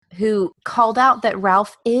guy who called out that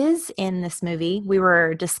Ralph is in this movie. We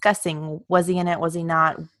were discussing, was he in it? Was he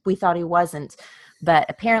not? We thought he wasn't. But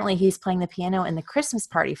apparently he's playing the piano in the Christmas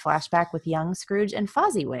party flashback with young Scrooge and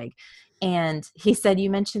Fozziwig. And he said, you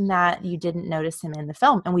mentioned that you didn't notice him in the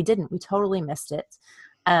film. And we didn't. We totally missed it.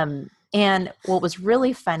 And what was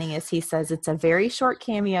really funny is he says it's a very short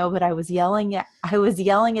cameo, but I was yelling it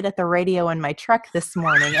at the radio in my truck this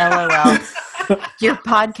morning. LOL. Your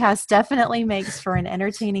podcast definitely makes for an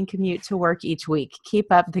entertaining commute to work each week.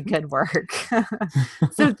 Keep up the good work.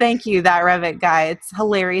 So thank you, that Revit guy. It's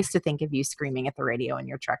hilarious to think of you screaming at the radio in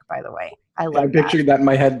your truck, by the way. I love I'm picturing that in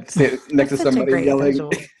my head next to somebody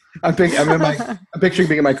yelling. I'm picturing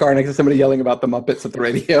being in my car next to somebody yelling about the Muppets at the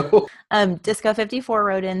radio. Disco54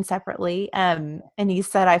 wrote in separately, and he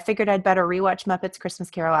said, I figured I'd better rewatch Muppets Christmas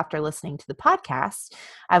Carol after listening to the podcast.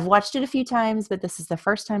 I've watched it a few times, but this is the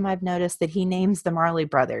first time I've noticed that he names the Marley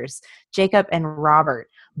brothers, Jacob and Robert.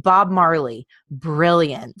 Bob Marley,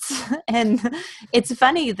 brilliant. And it's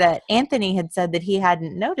funny that Anthony had said that he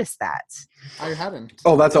hadn't noticed that. I hadn't.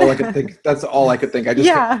 Oh, that's all I could think. I just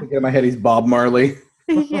kept thinking in my head, he's Bob Marley.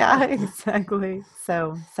 Yeah, exactly.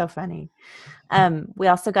 So funny. We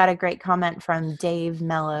also got a great comment from Dave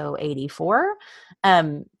Mello 84.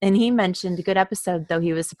 And he mentioned a good episode, though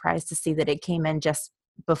he was surprised to see that it came in just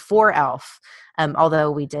before Elf.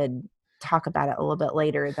 Although we did talk about it a little bit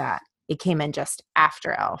later that it came in just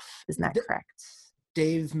after Elf. Isn't that correct?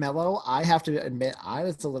 Dave Mello, I have to admit, I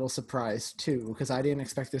was a little surprised too, because I didn't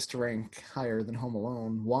expect this to rank higher than Home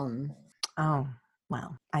Alone 1. Oh,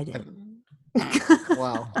 well, I did.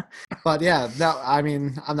 Wow. But yeah, no, I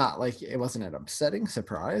mean, I'm not like, it wasn't an upsetting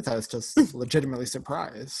surprise. I was just legitimately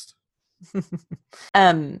surprised.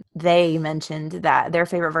 They mentioned that their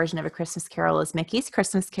favorite version of A Christmas Carol is Mickey's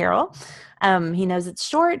Christmas Carol. He knows it's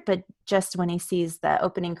short, but just when he sees the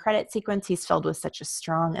opening credit sequence, he's filled with such a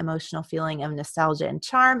strong emotional feeling of nostalgia and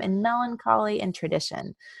charm and melancholy and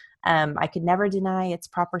tradition. I could never deny its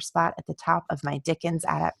proper spot at the top of my Dickens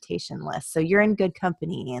adaptation list. So you're in good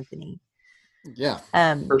company, Anthony. Yeah,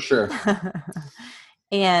 for sure.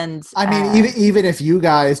 And I mean, even if you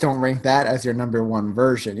guys don't rank that as your number one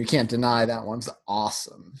version, you can't deny that one's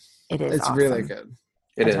awesome. It's awesome. Really good.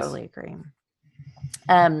 I totally agree.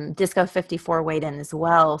 Disco54 weighed in as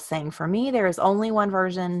well, saying, for me, there is only one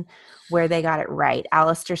version where they got it right.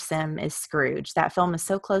 Alistair Sim is Scrooge. That film is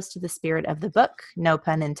so close to the spirit of the book, no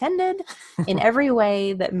pun intended, in every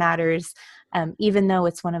way that matters, even though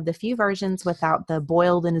it's one of the few versions without the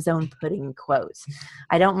boiled in his own pudding quote.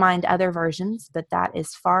 I don't mind other versions, but that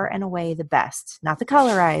is far and away the best. Not the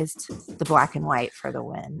colorized, the black and white for the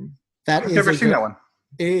win. I've never seen that one.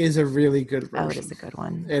 It is a really good version. Oh, it is a good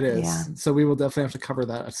one. It is. Yeah. So we will definitely have to cover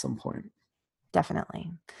that at some point.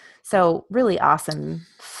 Definitely. So really awesome,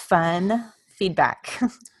 fun feedback.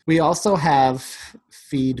 We also have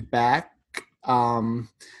feedback.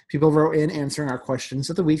 People wrote in answering our questions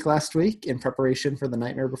of the week last week in preparation for the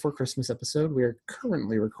Nightmare Before Christmas episode we are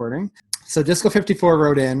currently recording. So Disco54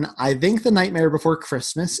 wrote in, I think The Nightmare Before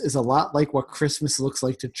Christmas is a lot like what Christmas looks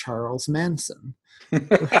like to Charles Manson.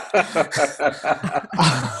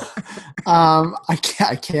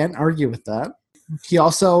 I can't argue with that. He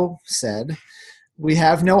also said, we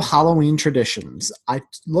have no Halloween traditions. I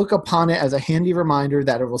look upon it as a handy reminder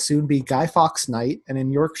that it will soon be Guy Fawkes night, and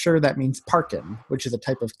in Yorkshire that means parkin, which is a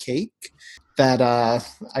type of cake that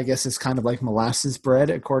I guess is kind of like molasses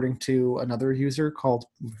bread, according to another user called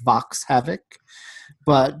Vox Havoc.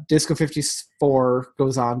 But Disco54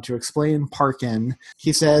 goes on to explain parkin.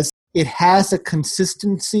 He says, it has a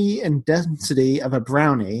consistency and density of a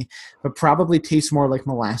brownie, but probably tastes more like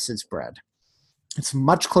molasses bread. It's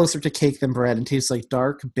much closer to cake than bread and tastes like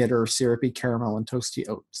dark, bitter, syrupy caramel and toasty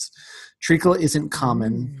oats. Treacle isn't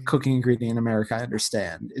common cooking ingredient in America, I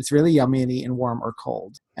understand. It's really yummy and eaten warm or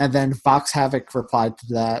cold. And then Fox Havoc replied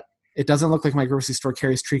to that, it doesn't look like my grocery store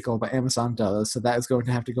carries treacle, but Amazon does, so that is going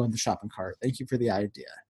to have to go in the shopping cart. Thank you for the idea.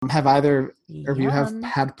 Have either of you have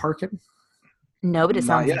had Parkin? No, but it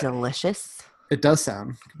sounds delicious. It does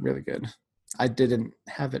sound really good. I didn't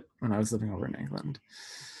have it when I was living over in England.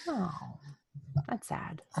 Oh, that's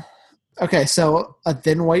sad. Okay, so a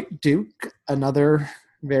Thin White Duke, another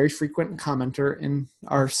very frequent commenter in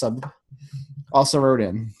our sub, also wrote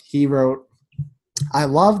in. He wrote, I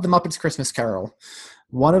love The Muppets Christmas Carol.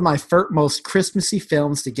 One of my most Christmassy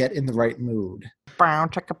films to get in the right mood.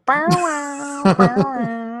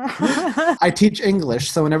 I teach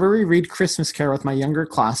English, so whenever we read Christmas Carol with my younger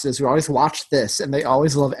classes, we always watch this, and they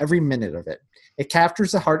always love every minute of it. It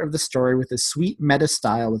captures the heart of the story with a sweet meta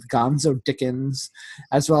style with Gonzo Dickens,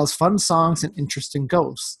 as well as fun songs and interesting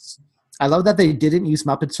ghosts. I love that they didn't use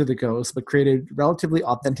Muppets for the ghosts, but created relatively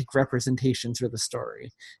authentic representations for the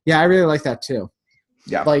story. Yeah, I really like that too.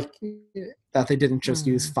 Yeah. Like that they didn't just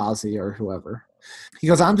use Fozzie or whoever. He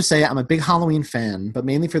goes on to say, I'm a big Halloween fan, but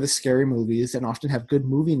mainly for the scary movies and often have good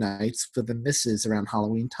movie nights for the misses around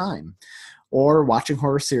Halloween time. Or watching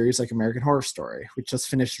horror series like American Horror Story, which just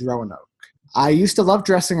finished Roanoke. I used to love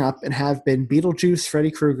dressing up and have been Beetlejuice, Freddy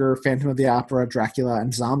Krueger, Phantom of the Opera, Dracula,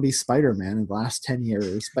 and zombie Spider-Man in the last 10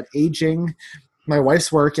 years. But aging, my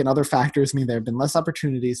wife's work, and other factors mean there have been less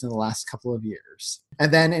opportunities in the last couple of years.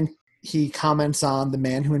 And then he comments on The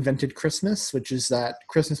Man Who Invented Christmas, which is that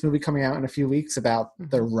Christmas movie coming out in a few weeks about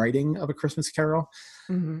the writing of A Christmas Carol.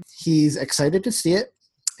 Mm-hmm. He's excited to see it.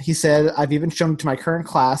 He said, I've even shown it to my current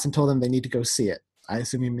class and told them they need to go see it. I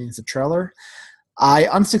assume he means the trailer. I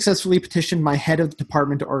unsuccessfully petitioned my head of the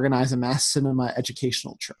department to organize a mass cinema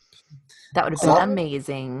educational trip. That would have been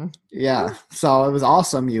amazing. Yeah. So it was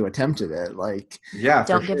awesome you attempted it. Yeah.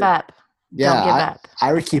 Don't give up. Yeah. Don't give up.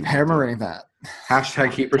 I would keep hammering that.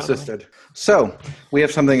 Hashtag he persisted. So we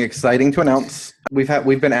have something exciting to announce.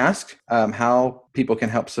 We've been asked how people can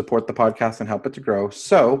help support the podcast and help it to grow.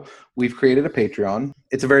 So we've created a Patreon.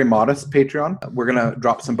 It's a very modest Patreon. We're going to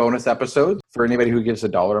drop some bonus episodes for anybody who gives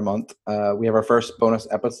 $1 a month. We have our first bonus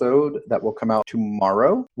episode that will come out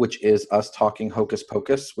tomorrow, which is us talking Hocus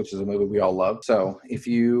Pocus, which is a movie we all love. So if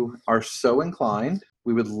you are so inclined,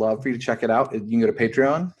 we would love for you to check it out. You can go to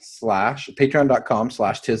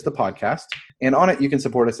patreon.com/tisthepodcast. And on it, you can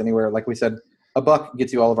support us anywhere. Like we said, $1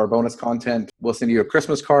 gets you all of our bonus content. We'll send you a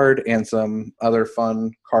Christmas card and some other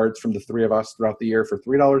fun cards from the three of us throughout the year for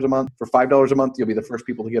 $3 a month. For $5 a month, you'll be the first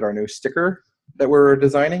people to get our new sticker that we're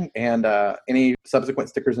designing and any subsequent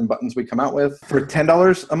stickers and buttons we come out with. For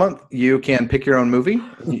 $10 a month, you can pick your own movie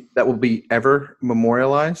that will be ever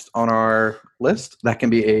memorialized on our list. That can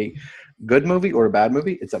be a good movie or a bad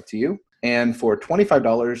movie. It's up to you. And for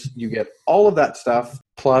 $25, you get all of that stuff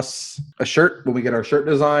plus a shirt when we get our shirt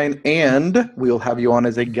design, and we'll have you on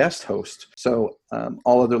as a guest host. So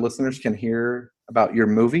all other listeners can hear about your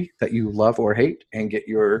movie that you love or hate and get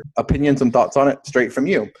your opinions and thoughts on it straight from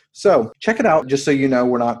you. So check it out. Just so you know,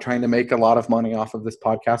 we're not trying to make a lot of money off of this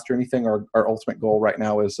podcast or anything. Our ultimate goal right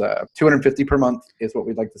now is $250 per month is what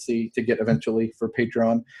we'd like to see to get eventually for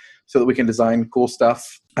Patreon, so that we can design cool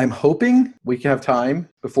stuff. I'm hoping we can have time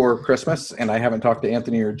before Christmas, and I haven't talked to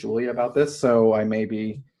Anthony or Julia about this, so I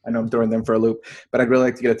know I'm throwing them for a loop, but I'd really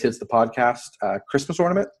like to get a Tis the Podcast Christmas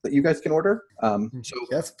ornament that you guys can order.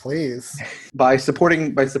 Yes, please. By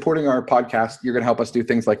supporting our podcast, you're going to help us do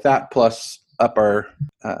things like that, plus up our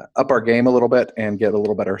game a little bit and get a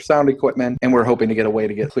little better sound equipment. And we're hoping to get a way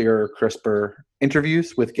to get clearer, crisper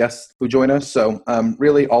interviews with guests who join us. So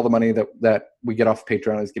really all the money that we get off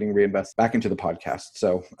Patreon is getting reinvested back into the podcast.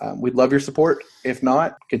 So we'd love your support. If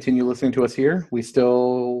not, continue listening to us here. We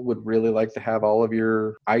still would really like to have all of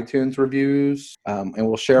your iTunes reviews, and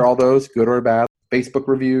we'll share all those, good or bad. Facebook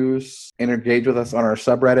reviews, and engage with us on our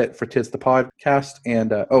subreddit for Tis the Podcast.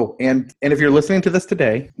 And and if you're listening to this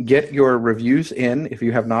today, get your reviews in if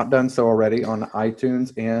you have not done so already on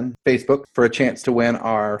iTunes and Facebook for a chance to win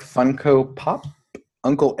our Funko Pop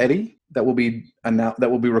Uncle Eddie that will be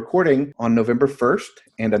recording on November 1st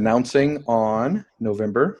and announcing on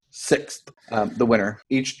November 6th the winner.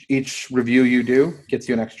 Each review you do gets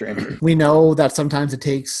you an extra entry. We know that sometimes it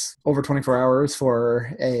takes over 24 hours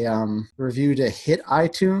for a review to hit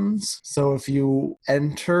iTunes. So if you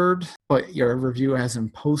entered, but your review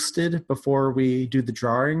hasn't posted before we do the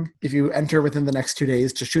drawing, if you enter within the next 2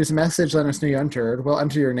 days, just shoot us a message, let us know you entered. We'll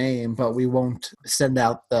enter your name, but we won't send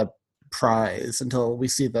out the prize until we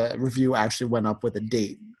see the review actually went up with a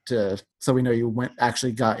date so we know you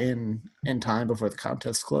actually got in time before the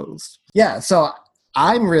contest closed. Yeah, so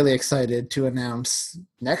I'm really excited to announce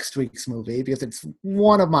next week's movie because it's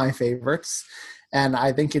one of my favorites, and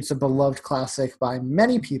I think it's a beloved classic by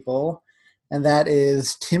many people, and that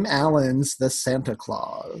is Tim Allen's The Santa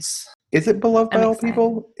Claus. Is it beloved by all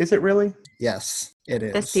people? Is it really? Yes, it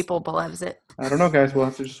is. This people beloves it. I don't know, guys. We'll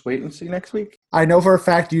have to just wait and see next week. I know for a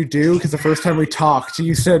fact you do, because the first time we talked,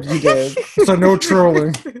 you said you did. So no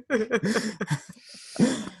trolling.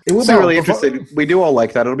 It will be really interesting. We do all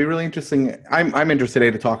like that. It'll be really interesting. I'm interested,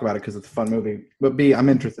 A, to talk about it because it's a fun movie. But B, I'm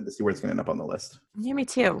interested to see where it's going to end up on the list. Yeah, me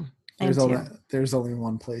too. There's only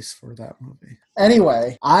one place for that movie.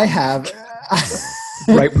 Anyway, I have...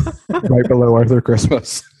 right below Arthur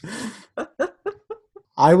Christmas.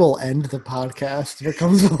 I will end the podcast if it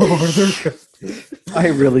comes below Arthur Christmas. I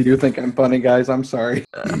really do think I'm funny, guys. I'm sorry.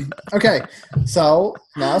 Okay, so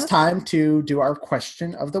now it's time to do our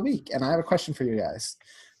question of the week. And I have a question for you guys.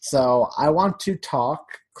 So I want to talk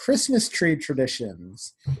Christmas tree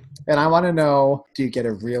traditions. And I want to know, do you get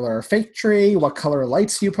a real or a fake tree? What color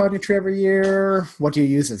lights do you put on your tree every year? What do you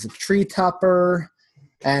use as a tree topper?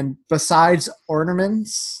 And besides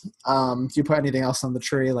ornaments, do you put anything else on the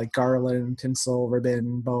tree, like garland, tinsel,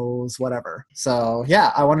 ribbon, bows, whatever? So,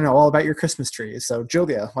 yeah, I want to know all about your Christmas trees. So,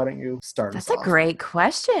 Julia, why don't you start us off? That's a great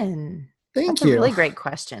question. Thank you. That's a really great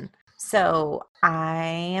question. So, I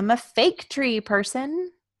am a fake tree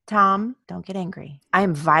person. Tom, don't get angry. I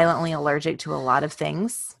am violently allergic to a lot of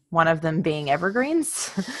things, one of them being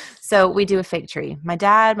evergreens. So we do a fake tree. My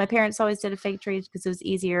parents always did a fake tree because it was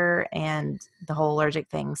easier and the whole allergic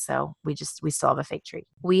thing. So we still have a fake tree.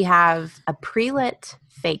 We have a pre-lit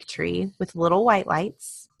fake tree with little white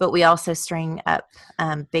lights, but we also string up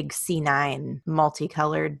big C9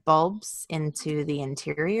 multicolored bulbs into the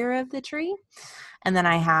interior of the tree. And then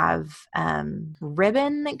I have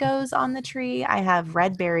ribbon that goes on the tree. I have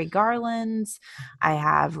red berry garlands. I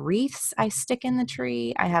have wreaths I stick in the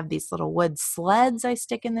tree. I have these little wood sleds I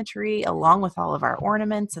stick in the tree along with all of our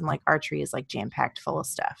ornaments. And like our tree is like jam-packed full of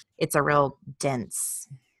stuff. It's a real dense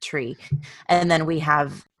tree. And then we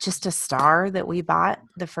have just a star that we bought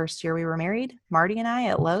the first year we were married, Marty and I,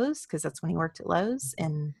 at Lowe's, because that's when he worked at Lowe's.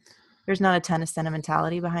 And there's not a ton of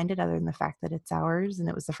sentimentality behind it other than the fact that it's ours and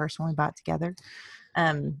it was the first one we bought together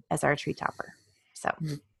as our tree topper. So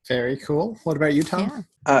very cool. What about you, Tom?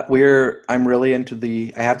 Yeah. I'm really into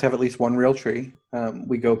I have to have at least one real tree.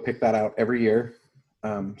 We go pick that out every year.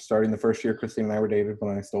 Starting the first year Christine and I were dated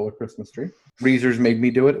when I stole a Christmas tree. Reezers made me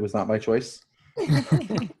do it. It was not my choice.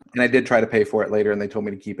 And I did try to pay for it later and they told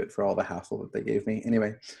me to keep it for all the hassle that they gave me.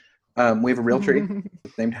 Anyway. We have a real tree.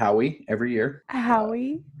 It's named Howie every year.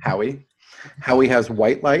 Howie has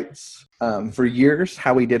white lights. For years,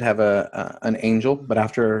 Howie did have an angel, but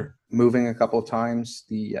after moving a couple of times,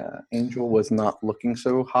 the angel was not looking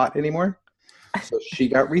so hot anymore. So she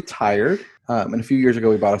got retired. And a few years ago,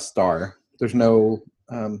 we bought a star. There's no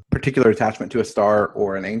particular attachment to a star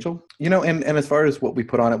or an angel. And as far as what we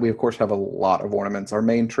put on it, we, of course, have a lot of ornaments. Our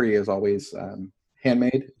main tree is always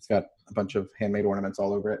handmade. It's got a bunch of handmade ornaments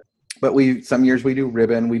all over it. But some years we do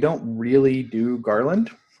ribbon. We don't really do garland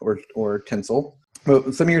or tinsel.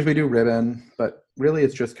 But some years we do ribbon. But really,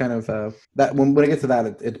 it's just kind of that. When it gets to that,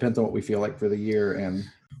 it depends on what we feel like for the year and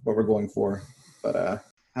what we're going for. But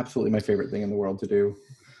absolutely, my favorite thing in the world to do,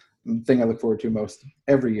 the thing I look forward to most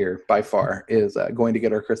every year by far, is going to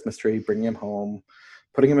get our Christmas tree, bringing him home,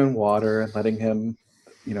 putting him in water, and letting him,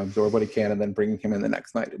 absorb what he can, and then bringing him in the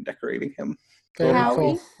next night and decorating him.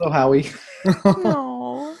 Howie. Oh, Howie.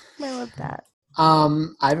 No, I love that.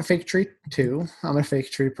 I have a fake tree too. I'm a fake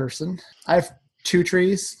tree person. I have 2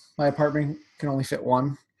 trees. My apartment can only fit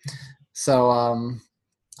 1. So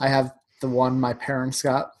I have the one my parents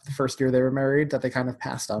got the first year they were married that they kind of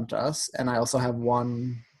passed on to us. And I also have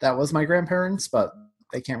one that was my grandparents, but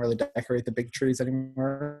they can't really decorate the big trees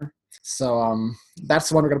anymore. So that's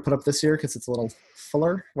the one we're going to put up this year because it's a little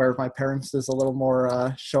fuller, where my parents is a little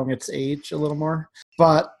more showing its age a little more.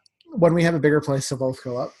 But when we have a bigger place, they'll both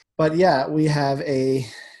go up. But yeah, we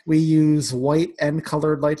use white and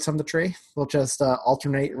colored lights on the tree. We'll just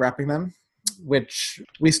alternate wrapping them, which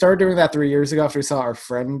we started doing that 3 years ago after we saw our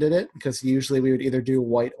friend did it, because usually we would either do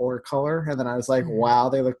white or color. And then I was like, wow,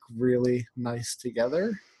 they look really nice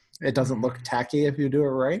together. It doesn't look tacky if you do it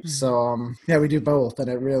right. So yeah, we do both and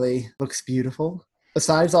it really looks beautiful.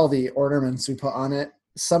 Besides all the ornaments we put on it,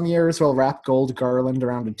 some years we'll wrap gold garland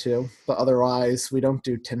around it too, but otherwise we don't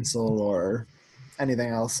do tinsel or anything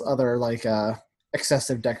else other like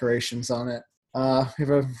excessive decorations on it. We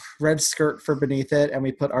have a red skirt for beneath it, and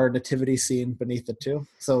we put our nativity scene beneath it too.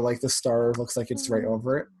 So like the star looks like it's right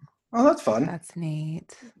over it. Oh, that's fun. That's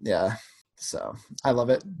neat. Yeah. So I love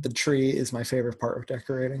it. The tree is my favorite part of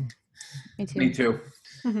decorating. Me too. Me too.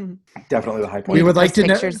 Definitely the high point. We would like to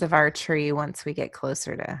know pictures of our tree once we get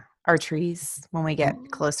closer to our trees. When we get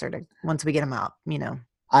closer to once we get them out,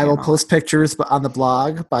 I will post pictures on the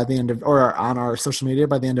blog by the end of, or on our social media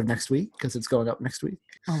by the end of next week, because it's going up next week.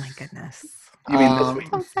 Oh my goodness! You mean this week?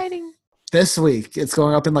 So exciting! This week, it's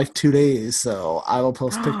going up in like 2 days, so I will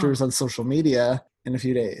post pictures on social media in a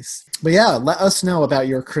few days. But yeah, let us know about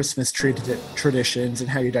your Christmas tree traditions and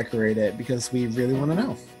how you decorate it, because we really want to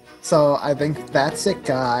know. So I think that's it,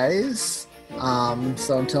 guys.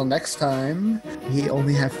 So until next time, we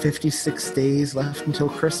only have 56 days left until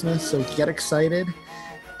Christmas, so get excited.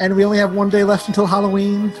 And we only have 1 day left until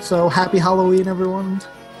Halloween, so happy Halloween, everyone.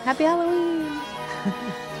 Happy Halloween!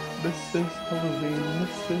 This is Halloween,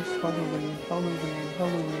 this is Halloween, Halloween,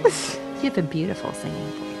 Halloween. You have a beautiful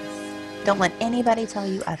singing voice. Don't let anybody tell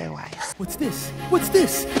you otherwise. What's this? What's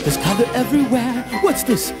this? There's color everywhere. What's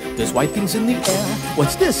this? There's white things in the air.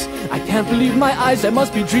 What's this? I can't believe my eyes. I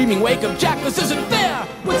must be dreaming. Wake up, Jack. This isn't fair.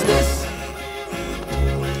 What's this?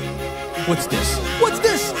 What's this? What's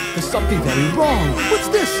this? There's something very wrong. What's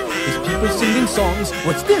this? There's people singing songs.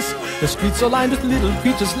 What's this? The streets are lined with little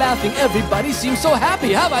creatures laughing. Everybody seems so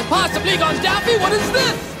happy. Have I possibly gone daffy? What is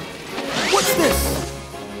this? What's this?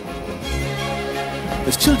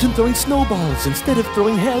 There's children throwing snowballs instead of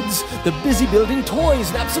throwing heads. They're busy building toys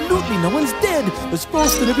and absolutely no one's dead. There's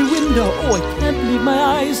frost in every window. Oh, I can't believe my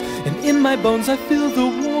eyes. And in my bones I feel the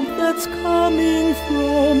warmth that's coming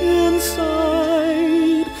from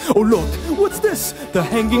inside. Oh, look, what's this? The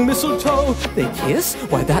hanging mistletoe. They kiss?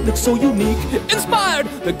 Why, that looks so unique. Inspired!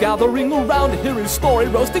 They're gathering around, hearing story,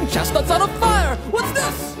 roasting chestnuts on a fire. What's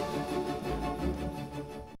this?